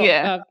give him a shot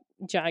of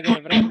jag and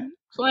everything.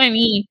 So then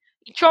he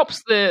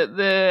chops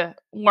the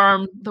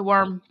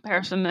worm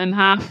person in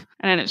half,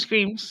 and then it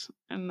screams,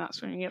 and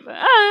that's when you get the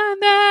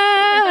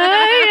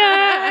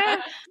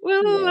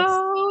will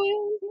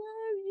always.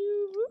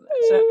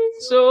 That's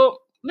it. So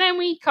then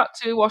we cut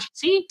to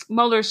Washington DC.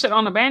 Mulder's sitting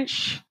on a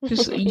bench.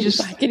 He's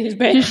back in his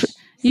bench.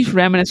 He's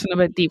reminiscing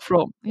about Deep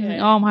Throat. Like,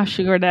 oh, my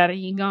sugar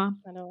daddy, he gone.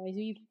 I know.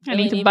 I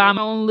need to buy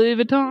my own Louis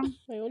Vuitton.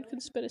 My own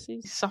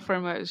conspiracies. He's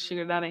suffering about his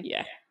sugar daddy.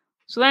 Yeah.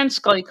 So then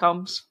Scully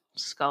comes.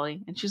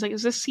 And she's like,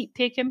 is this seat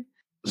taken?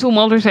 So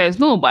Mulder says,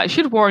 no, but I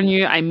should warn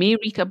you, I may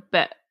reek a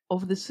bit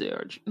of the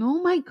surge.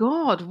 Oh my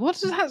god, what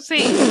does that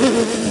say?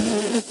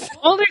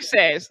 Mulder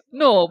says,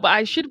 no, but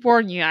I should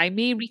warn you, I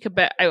may reek a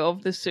bit out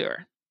of the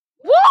sewer.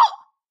 What?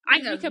 I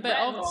reek a bit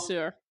of the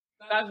sewer.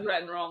 That's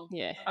written wrong.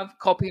 Yeah. I've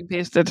copy and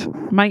pasted.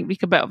 Might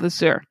reek a bit of the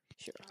sewer.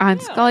 Sure.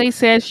 And Scully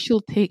says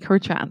she'll take her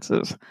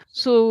chances.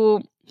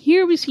 So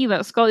here we see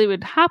that Scully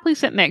would happily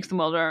sit next to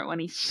Mulder when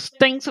he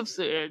stinks of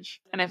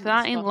sewage. And if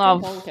that ain't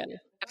love,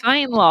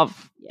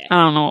 I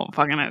don't know what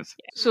fucking is.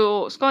 Yeah.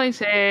 So Scully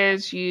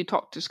says you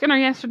talked to Skinner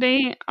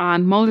yesterday,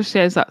 and Mulder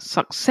says that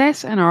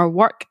success in our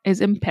work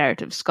is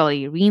imperative.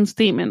 Scully,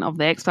 reinstatement of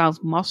the X-Files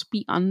must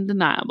be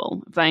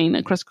undeniable. If that ain't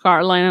a Chris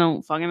Carter line, I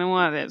don't fucking know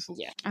what it is.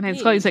 Yeah. And then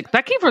Scully's like,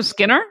 that came from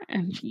Skinner?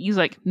 And he's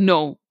like,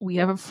 no, we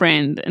have a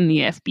friend in the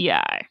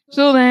FBI.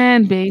 So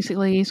then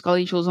basically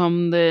Scully shows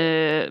him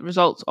the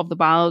results of the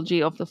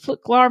biology of the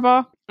fluke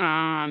larva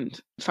and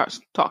starts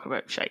talking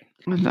about shit.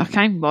 I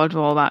can't be bothered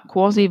with all that.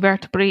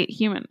 Quasi-vertebrate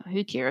human.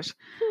 Who cares?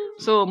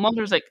 So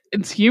Mulder's like,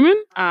 it's human?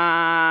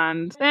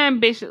 And then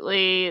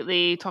basically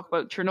they talk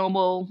about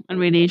Chernobyl and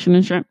radiation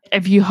and shit.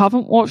 If you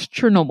haven't watched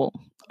Chernobyl,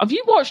 have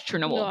you watched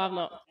Chernobyl? No, I've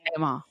not.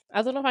 Emma.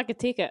 I don't know if I could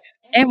take it.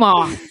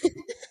 Emma.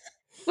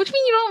 What do you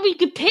mean you don't know if you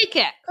could take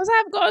it? Because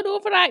I've got an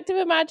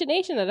overactive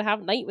imagination and I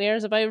have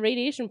nightmares about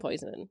radiation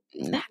poisoning.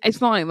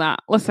 It's not like that.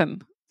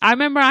 Listen. I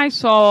remember I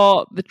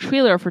saw the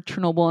trailer for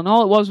Chernobyl, and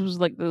all it was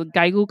like the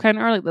Geiger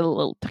counter, like the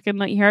little ticking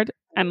that you heard,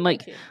 and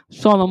like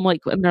saw them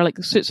like in their like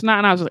the suits and that,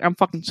 and I was like, I'm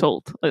fucking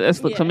sold. Like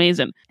this looks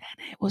amazing,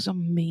 and it was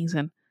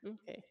amazing.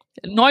 Okay.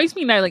 It annoys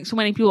me now, like so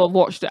many people have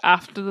watched it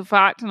after the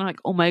fact, and are like,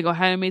 oh my god,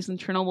 how amazing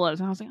Chernobyl is.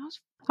 And I was like,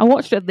 I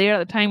watched it there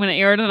at the time when it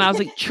aired, and I was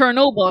like,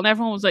 Chernobyl, and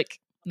everyone was like,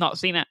 not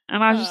seen it,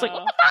 and I was just like,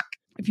 what the fuck?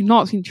 If you've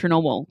not seen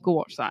Chernobyl, go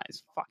watch that.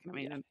 It's fucking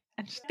amazing.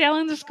 And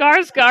Stellan the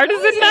Skarsgård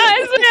is in that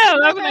as well.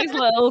 That's a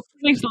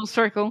nice little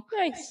circle.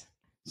 Nice.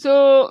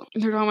 So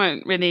they're talking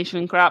about radiation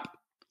and crap,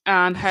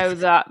 and how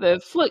that the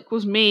fluke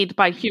was made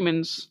by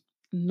humans,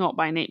 not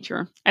by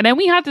nature. And then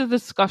we had the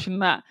discussion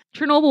that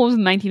Chernobyl was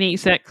in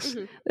 1986.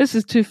 Mm-hmm. This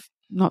is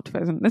not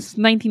 2000. This is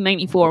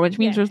 1994, which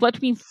means there's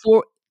literally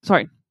been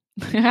Sorry,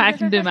 I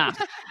can do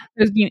math.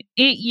 There's been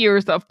 8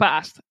 years that have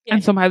passed,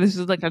 and somehow this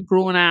is like a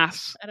grown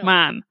ass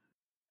man.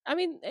 I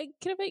mean,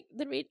 could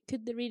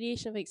the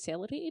radiation have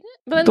accelerated it?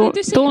 But then they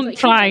do say Don't it's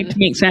try human. to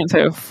make sense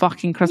out of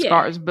fucking Chris Yeah.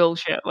 Carter's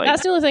bullshit. Like,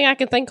 That's the only thing I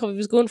can think of he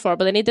was going for,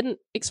 but then he didn't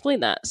explain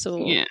that, so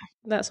yeah.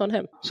 that's on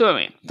him. So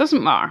anyway,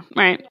 doesn't matter,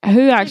 right?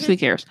 Who actually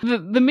cares? The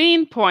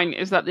main point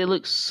is that they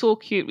look so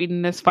cute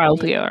reading this file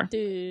together.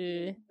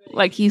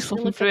 Like he's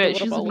flipping look through it,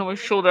 she's adorable. looking over his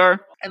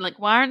shoulder, and like,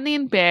 why aren't they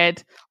in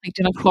bed, like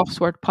doing a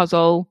crossword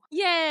puzzle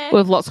Yeah.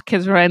 with lots of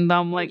kids around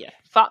them? Like, Yeah.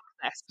 fuck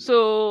this.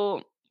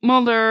 So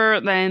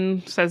Mulder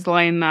then says the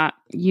line that,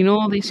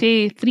 they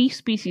say 3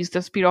 species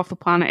disappear off the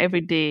planet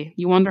every day.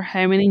 You wonder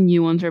how many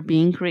new ones are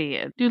being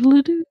created.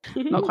 Doodle-doo.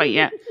 Not quite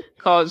yet,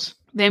 because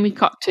then we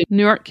cut to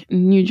Newark,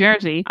 New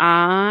Jersey,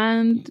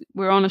 and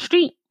we're on a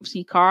street. We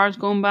see cars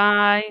going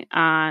by,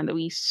 and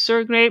we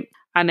sewer grape,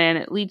 and then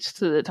it leads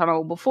to the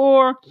tunnel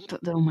before.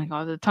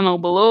 The tunnel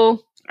below,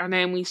 and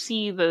then we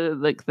see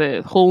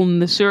the hole in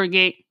the sewer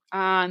gate,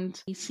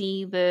 and we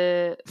see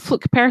the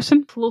fluke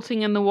person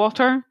floating in the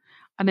water.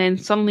 And then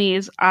suddenly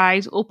his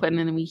eyes open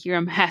and we hear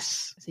him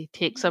hiss as he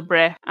takes a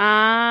breath.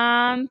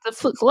 And the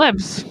flick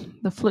lives.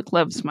 The flick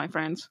lives, my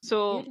friends.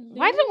 So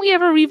why didn't we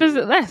ever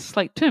revisit this,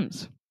 like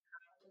Tombs?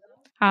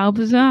 How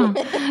bizarre.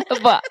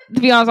 But to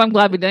be honest, I'm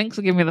glad we didn't, because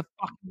it gave me the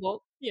fucking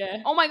book.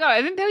 Yeah. Oh my god,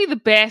 I didn't tell you the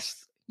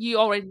best. You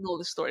already know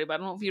the story, but I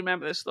don't know if you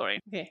remember this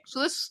story. Okay.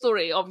 So this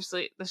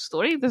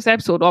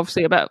episode,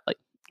 obviously about, like,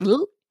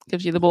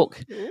 gives you the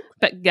book.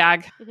 Bit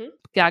gag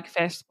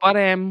fest, but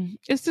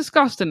it's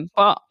disgusting.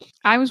 But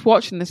I was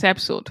watching this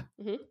episode.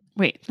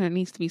 Wait, there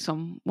needs to be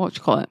some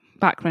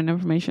background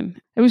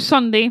information. It was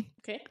Sunday.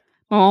 Okay.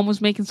 My mom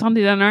was making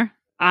Sunday dinner,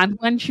 and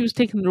when she was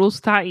taking the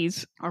roast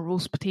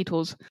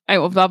potatoes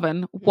out of the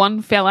oven,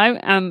 one fell out.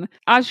 And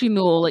as you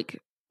know, like,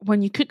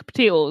 when you cook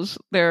potatoes,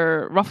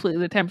 they're roughly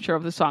the temperature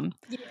of the sun.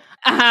 Yeah.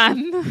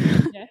 And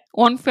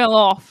one fell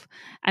off,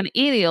 and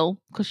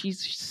Ariel, because she's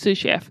a sous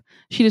chef,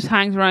 she just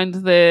hangs around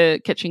the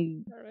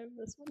kitchen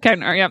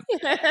counter. Yeah.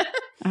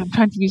 I'm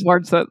trying to use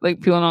words that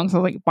like people know,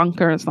 so like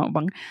bunker, it's not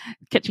bunker.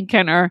 Kitchen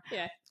counter.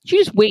 Yeah. She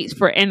just waits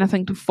for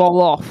anything to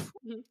fall off.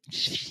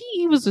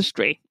 She was a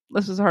stray.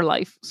 This is her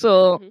life.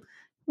 So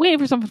waiting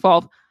for something to fall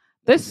off.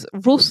 This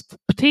roast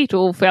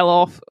potato fell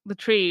off the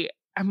tray,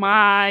 and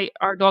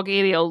our dog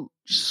Ariel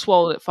just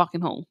swallowed it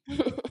fucking whole.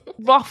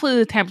 Roughly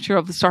the temperature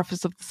of the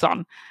surface of the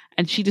sun,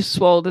 and she just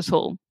swallowed this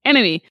whole.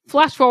 Anyway,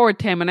 flash forward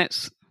 10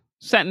 minutes,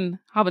 sitting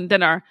having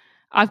dinner.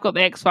 I've got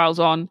the X-Files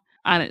on,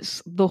 and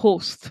it's the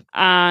host.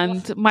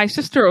 And my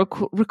sister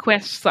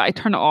requests that I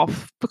turn it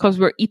off because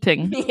we're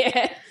eating.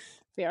 Yeah,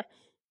 fair.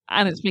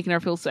 And it's making her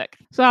feel sick.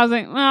 So I was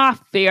like,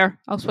 fair.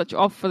 I'll switch it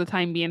off for the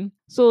time being.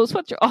 So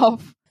switch it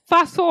off.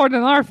 Fast forward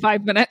another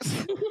 5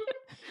 minutes.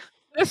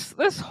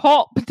 This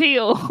hot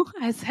potato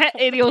has hit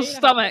Ariel's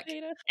stomach.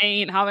 I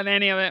ain't having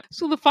any of it.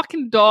 So the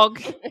fucking dog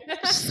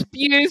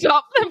spews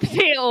up the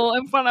potato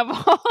in front of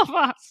all of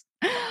us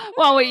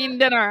while we're eating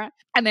dinner.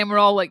 And then we're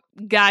all like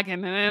gagging.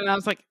 And then I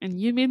was like, and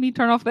you made me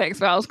turn off the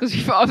X-Files because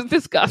you thought I was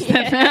disgusting.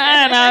 And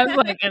I was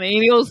like, and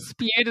Ariel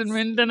spewed and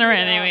ruined dinner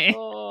anyway.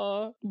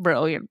 Oh.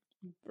 Brilliant.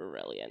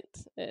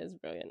 It is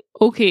brilliant.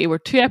 Okay, we're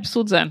 2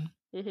 episodes in.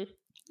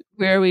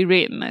 Where are we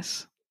rating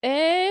this?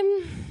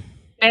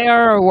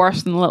 Better or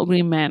worse than Little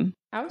Green Men?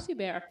 I would say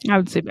better. I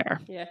would say better.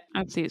 Yeah.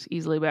 I'd say it's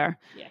easily better.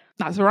 Yeah.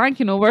 That's a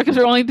ranking over because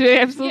we're only 2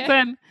 episodes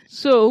in.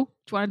 So,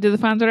 do you want to do the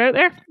fans are out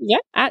there? Yeah.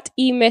 At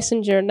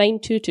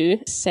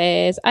eMessenger922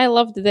 says, I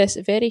loved this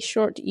very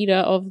short era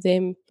of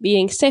them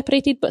being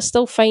separated but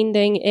still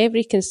finding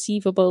every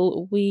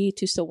conceivable way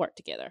to still work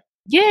together.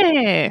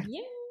 Yeah.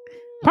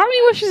 Part of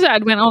me wishes that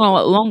I'd went on a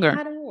little longer.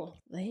 I don't know.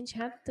 Then she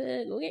had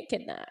to go get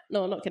kidnapped.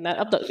 No, not kidnapped,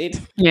 abducted.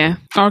 Yeah,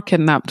 or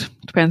kidnapped.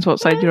 Depends what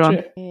side you're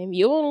on.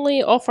 You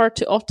only offer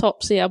to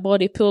autopsy a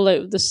body pulled out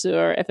of the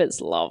sewer if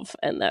it's love.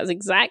 And that's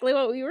exactly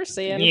what we were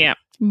saying. Yeah.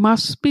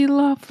 Must be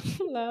love.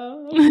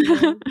 Love.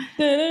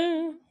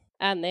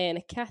 And then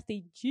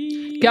Kathy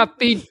G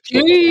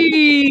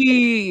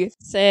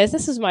says,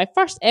 this is my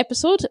first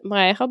episode.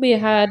 My hubby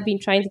had been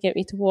trying to get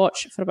me to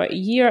watch for about a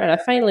year, and I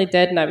finally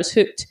did, and I was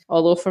hooked,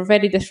 although for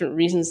very different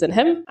reasons than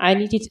him. I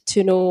needed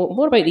to know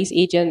more about these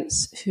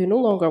agents who no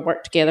longer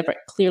work together but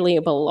clearly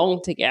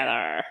belong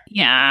together.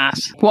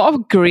 Yes. What a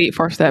great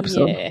first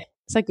episode. Yeah,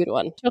 it's a good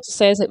one. She also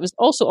says it was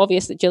also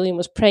obvious that Gillian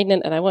was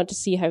pregnant, and I want to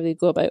see how they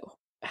go about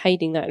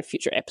hiding that in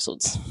future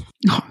episodes.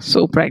 Oh,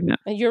 so pregnant.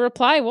 And your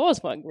reply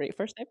was, what a great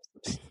first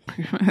episode.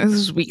 This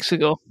is weeks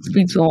ago. It's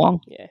been so long.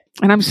 Yeah.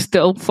 And I'm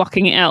still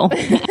fucking ill.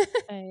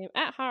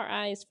 At Heart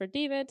Eyes for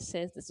David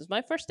says, this is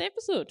my first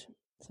episode.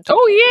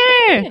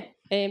 Oh, yeah.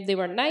 They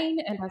were 9,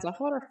 and as a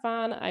horror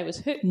fan, I was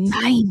hooked.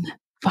 9?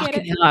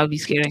 Fucking hell, that would be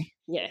scary.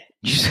 Yeah.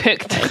 She's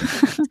hooked.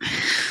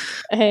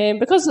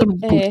 Because of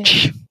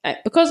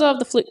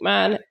the Fluke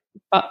Man,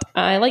 but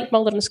I like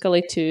Mulder and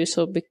Scully too,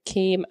 so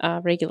became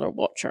a regular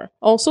watcher.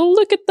 Also,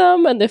 look at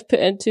them, and they've put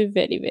into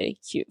very, very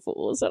cute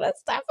photos. So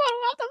that's that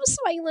of them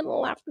smiling and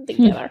laughing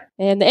together.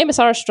 And the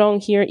MSR are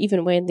strong here,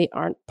 even when they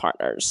aren't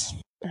partners.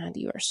 And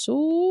you are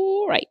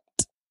so right.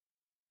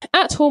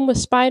 At Home with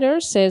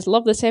Spiders says,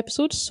 love this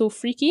episode, so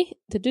freaky.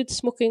 The dude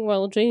smoking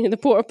while draining the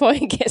porta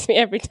potty gets me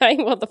every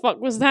time. What the fuck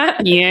was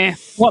that? Yeah,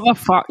 what the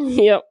fuck?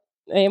 Yep.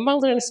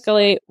 Mulder and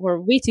Scully were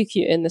way too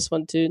cute in this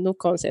one too. No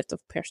concept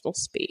of personal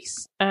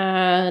space.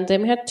 And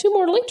we had 2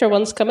 more later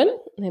ones come in.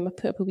 I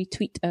put up a wee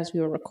tweet as we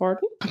were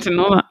recording. I didn't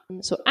know that.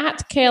 So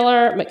at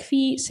Keller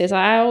McPhee says,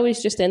 I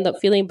always just end up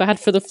feeling bad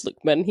for the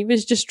Flukeman. He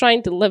was just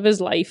trying to live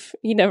his life.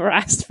 He never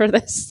asked for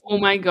this. Oh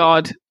my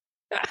god.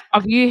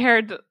 Have you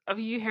heard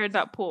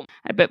that poem?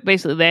 But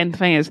basically the end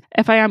thing is,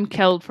 if I am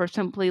killed for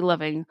simply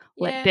living,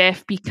 let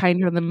death be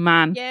kinder than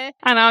man. Yeah.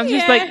 And I was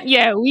just like,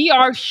 yeah, we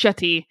are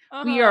shitty.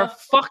 Uh-huh. We are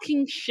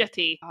fucking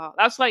shitty.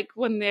 That's like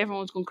when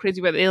everyone was going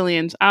crazy about the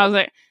aliens. I was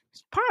like,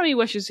 part of me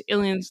wishes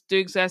aliens do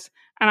exist,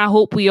 and I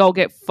hope we all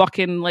get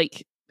fucking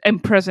like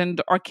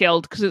imprisoned or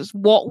killed, because it's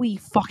what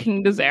we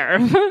fucking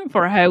deserve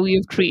for how we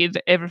have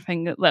treated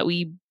everything that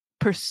we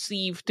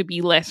perceive to be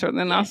lesser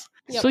than us.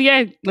 Yep. So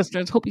yeah,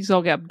 listeners, hope you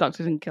all get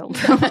abducted and killed.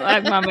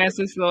 That's my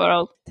message to the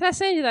world. Did I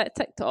send you that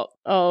TikTok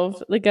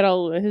of the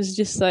girl who's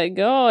just like,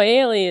 oh,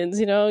 aliens,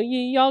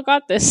 y'all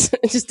got this.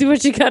 Just do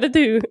what you gotta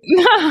do.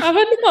 Have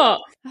I not?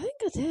 I think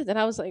I did. And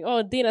I was like,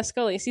 oh, Dana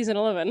Scully, season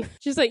 11.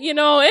 She's like,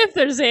 if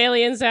there's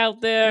aliens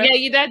out there. Yeah,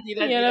 you did. You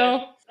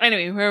did.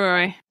 Anyway, where were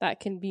I? That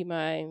can be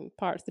my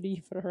part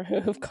 3 for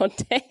out of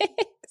context.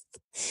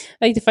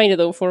 I need to find it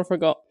though before I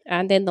forgot.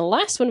 And then the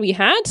last one we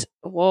had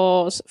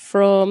was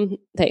from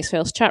the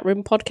X-Files chat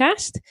room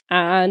podcast,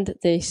 and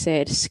they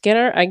said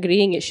Skinner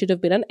agreeing it should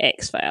have been an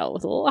X-File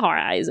with a little heart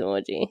eyes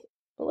emoji.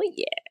 Oh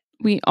yeah.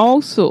 We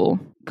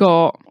also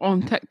got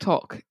on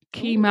TikTok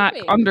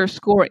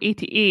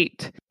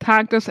KMac_88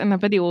 tagged us in a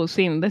video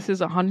saying this is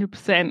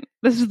 100%.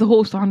 This is the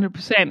host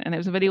 100%, and it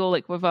was a video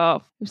like with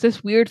it was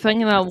this weird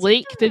thing in a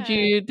lake. Did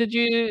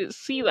you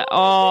see that?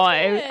 Oh,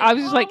 I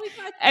was just like,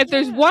 if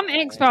there's one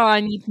X-File I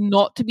need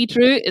not to be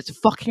true, it's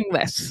fucking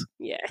this.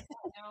 Yeah.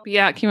 But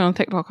yeah, it came on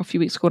TikTok a few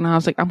weeks ago, and I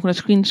was like, I'm going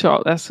to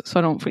screenshot this so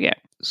I don't forget.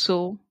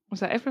 So was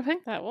that everything?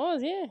 That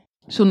was, yeah.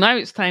 So now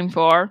it's time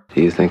for...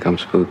 Do you think I'm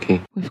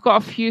spooky? We've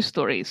got a few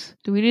stories.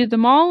 Do we read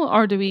them all,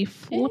 or do we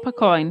flip a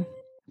coin?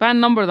 If I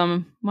number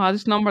them, I'll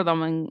just number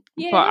them,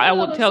 but I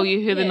will tell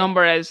you who the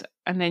number is,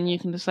 and then you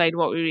can decide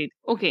what we read.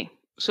 Okay,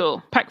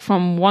 so pick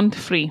from 1 to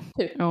 3.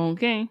 2.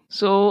 Okay,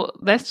 so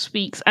this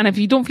week's, and if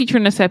you don't feature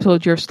in this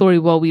episode, your story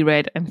will be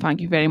read, and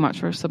thank you very much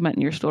for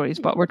submitting your stories,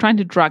 but we're trying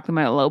to drag them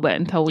out a little bit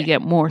until we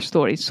get more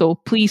stories, so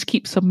please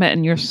keep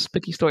submitting your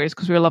spooky stories,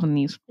 because we're loving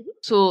these.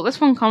 So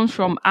this one comes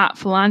from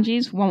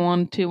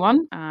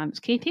 @phalanges1121, and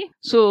it's Katie.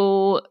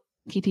 So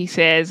Katie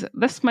says,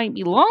 this might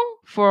be long.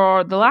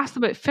 For the last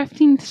about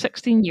 15 to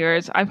 16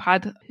 years, I've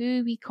had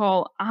who we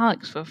call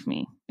Alex with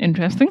me.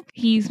 Interesting.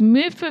 He's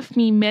moved with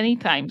me many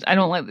times. I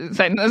don't like the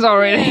sentence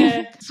already.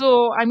 Yeah.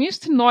 So I'm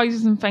used to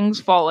noises and things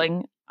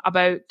falling.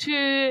 About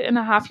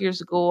 2.5 years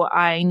ago,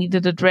 I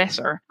needed a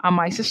dresser, and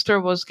my sister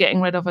was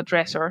getting rid of a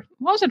dresser.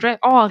 What was a dresser?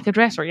 Oh, like a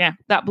dresser, yeah.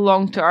 That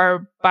belonged to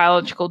our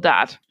biological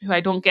dad, who I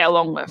don't get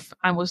along with,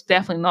 and was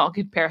definitely not a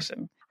good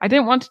person. I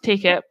didn't want to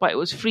take it, but it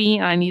was free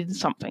and I needed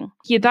something.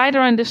 He had died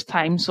around this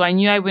time, so I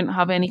knew I wouldn't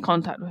have any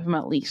contact with him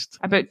at least.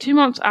 About 2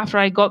 months after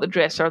I got the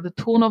dresser, the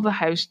tone of the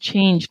house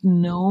changed.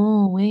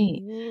 No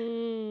way.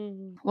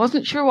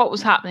 Wasn't sure what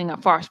was happening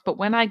at first, but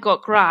when I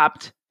got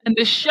grabbed in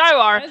the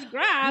shower...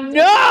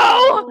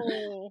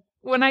 No!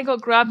 When I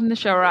got grabbed in the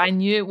shower, I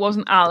knew it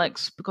wasn't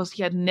Alex because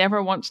he had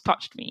never once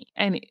touched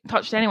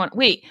anyone.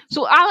 Wait,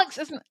 so Alex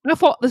isn't... I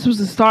thought this was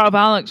the start of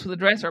Alex with the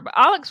dresser, but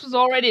Alex was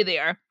already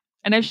there.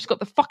 And now she's got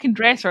the fucking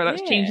dresser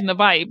that's changing the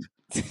vibe.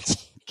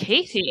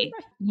 Katie,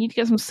 you need to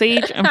get some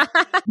sage and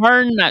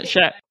burn that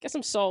shit. Get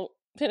some salt.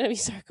 Put in a wee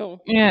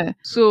circle. Yeah.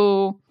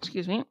 So,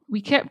 excuse me. We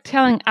kept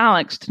telling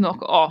Alex to knock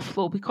it off.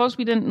 Well, because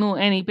we didn't know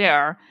any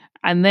better,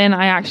 and then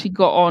I actually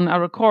got on a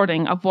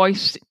recording, a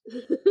voice...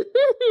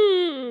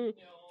 I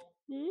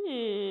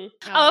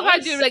love how I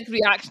do like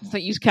reactions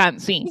that you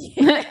can't see.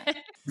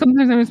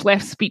 Sometimes I'm just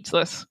left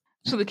speechless.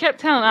 So they kept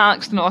telling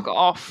Alex to knock it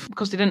off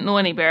because they didn't know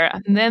any better.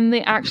 And then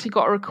they actually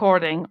got a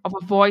recording of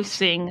a voice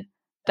saying,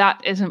 that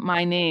isn't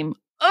my name.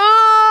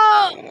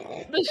 Oh!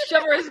 The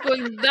shiver is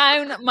going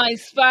down my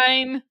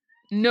spine.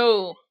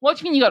 No. What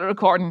do you mean you got a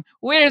recording?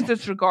 Where is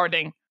this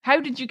recording?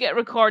 How did you get a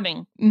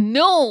recording?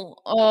 No.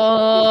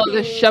 Oh,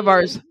 the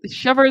shivers. The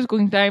shivers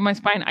going down my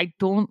spine. I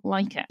don't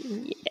like it.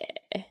 Yeah.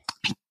 I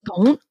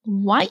don't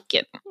like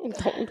it.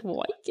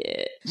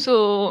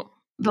 So...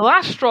 the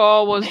last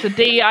straw was the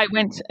day I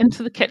went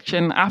into the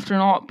kitchen after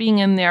not being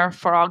in there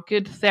for a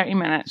good 30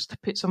 minutes to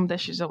put some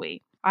dishes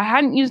away. I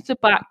hadn't used the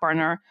back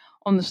burner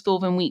on the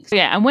stove in weeks.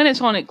 Yeah, and when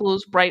it's on, it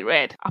glows bright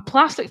red. A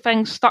plastic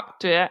thing stuck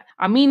to it,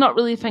 and me not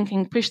really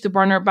thinking, push the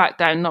burner back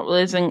down, not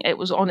realizing it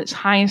was on its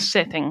highest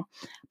setting,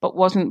 but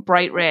wasn't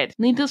bright red.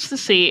 Needless to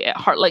say, it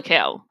hurt like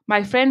hell.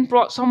 My friend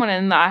brought someone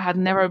in that I had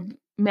never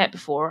met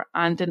before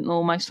and didn't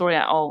know my story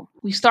at all.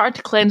 We started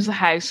to cleanse the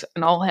house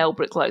and all hell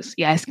broke loose.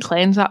 Yes,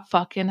 cleanse that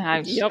fucking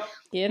house. Yep.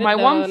 Get it My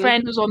one done.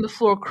 friend was on the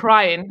floor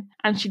crying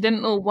and she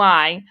didn't know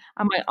why.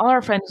 And my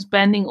other friend was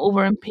bending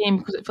over in pain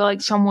because it felt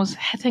like someone was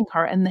hitting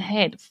her in the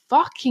head.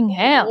 Fucking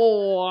hell.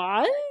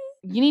 What?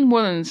 You need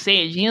more than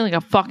sage. You need like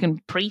a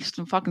fucking priest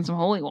and fucking some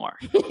holy water.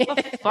 What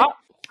the fuck?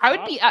 I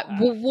would be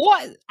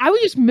what? I would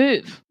just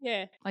move.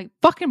 Yeah. Like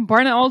fucking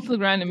burn it all to the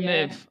ground and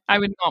Yeah. move. I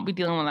would not be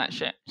dealing with that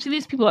shit. See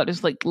these people that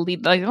just like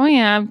lead like, oh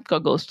yeah, I've got a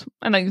ghost.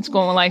 And like it's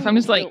going with life. I'm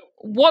just like,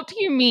 what do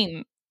you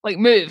mean? Like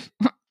move.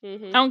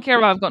 Mm-hmm. I don't care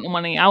if I've got no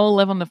money. I will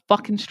live on the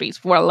fucking streets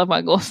before I live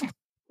my ghost.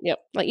 Yep.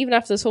 Like even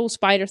after this whole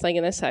spider thing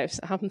in this house,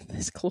 I haven't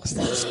this close to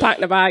just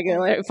packing a bag and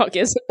like, fuck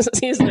you.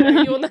 You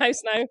own the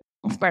house now.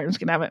 Spiders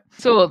can have it.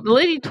 So the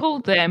lady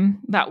told them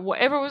that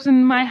whatever was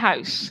in my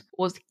house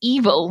was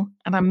evil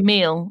and a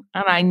male,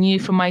 and I knew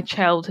from my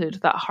childhood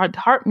that had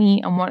hurt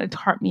me and wanted to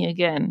hurt me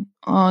again.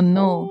 Oh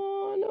no.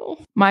 Oh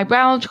no. My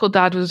biological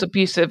dad was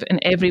abusive in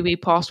every way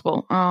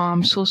possible. Oh,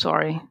 I'm so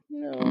sorry.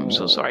 No. I'm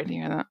so sorry to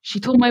hear that. She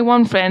told my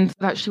one friend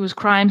that she was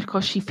crying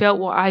because she felt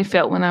what I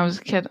felt when I was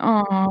a kid.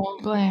 Oh,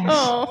 bless.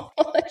 Oh,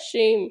 what a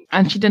shame.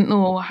 And she didn't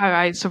know how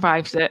I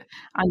survived it.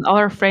 And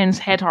other friends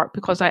head hurt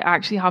because I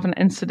actually have an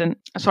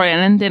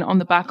indent on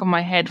the back of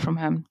my head from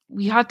him.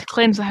 We had to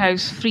cleanse the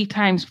house 3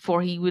 times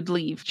before he would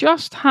leave.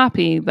 Just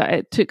happy that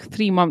it took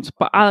 3 months,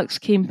 but Alex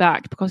came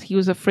back because he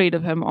was afraid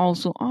of him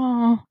also.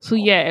 Oh, so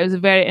yeah, it was a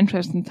very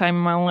interesting time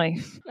in my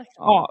life.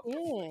 Oh,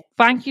 yeah.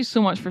 Thank you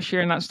so much for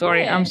sharing that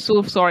story. Yeah. I'm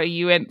so sorry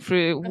you went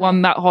through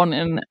one, that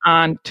haunting,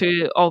 and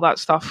 2, all that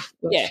stuff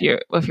with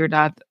your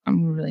dad.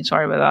 I'm really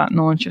sorry about that.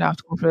 No one should have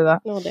to go through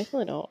that. No,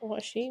 definitely not.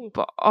 What a shame.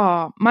 But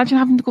imagine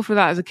having to go through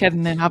that as a kid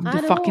and then having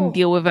to fucking know.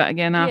 deal with it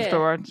again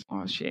afterwards.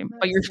 Oh, shame.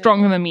 But you're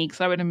stronger than me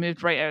because I would have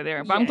moved right out of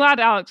there. But I'm glad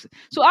Alex.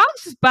 So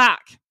Alex is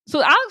back.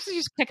 So Alex is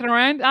just kicking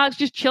around. Alex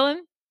just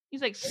chilling.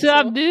 He's like,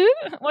 sup, dude?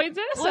 What is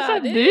this? What's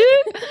up, dude?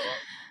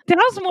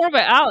 Tell us more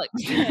about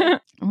Alex.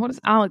 And what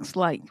is Alex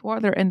like? What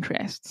are their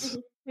interests?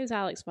 Who's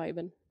Alex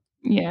vibing?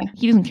 Yeah,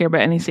 he doesn't care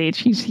about any sage.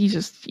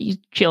 He's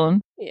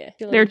chilling. Yeah,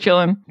 they're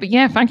chilling. But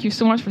yeah, thank you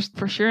so much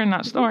for sharing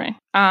that story.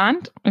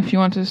 And if you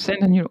want to send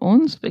in your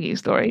own spooky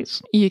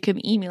stories, you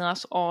can email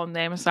us on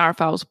the MSR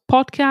Files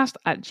podcast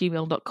at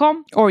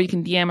gmail.com, or you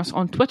can DM us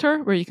on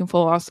Twitter, where you can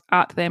follow us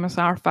at the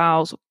MSR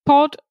Files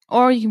pod,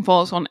 or you can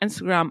follow us on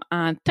Instagram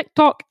and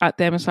TikTok at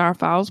the MSR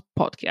Files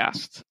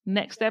podcast.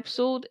 Next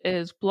episode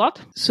is Blood,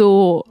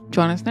 so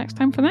join us next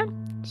time for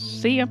them.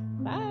 See ya.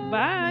 Bye.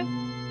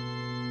 Bye.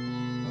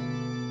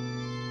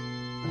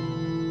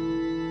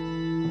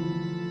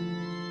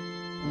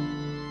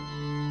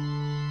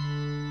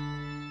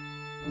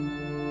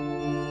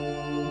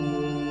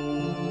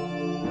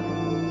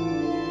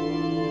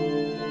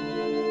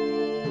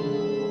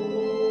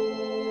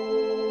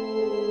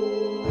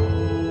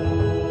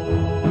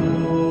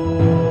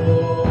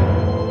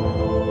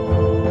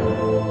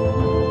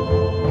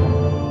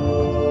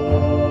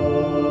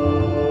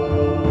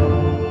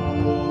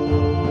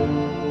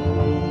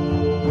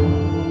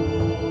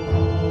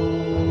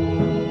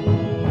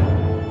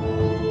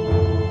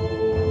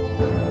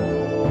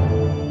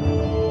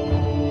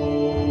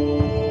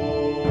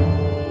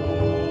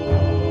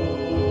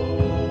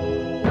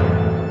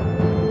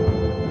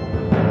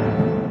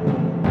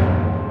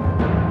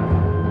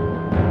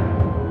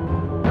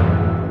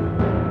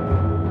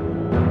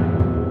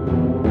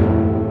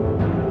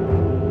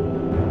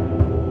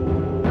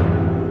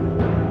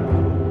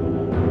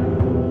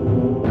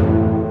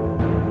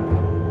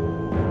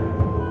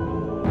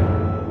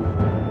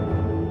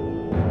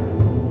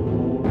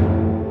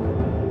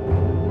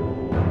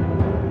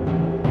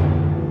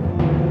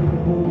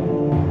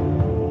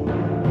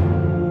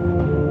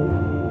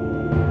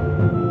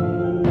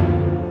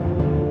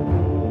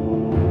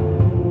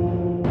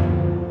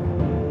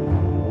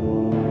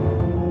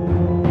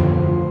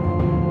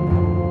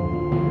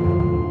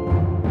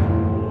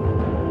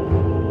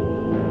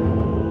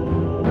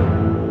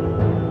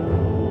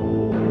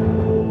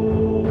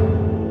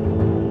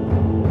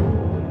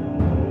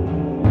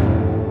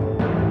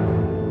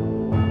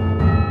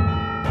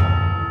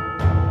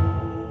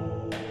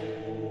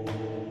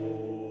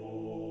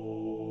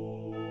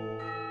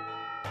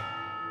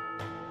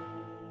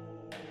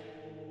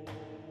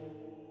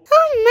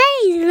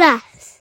 Amazing!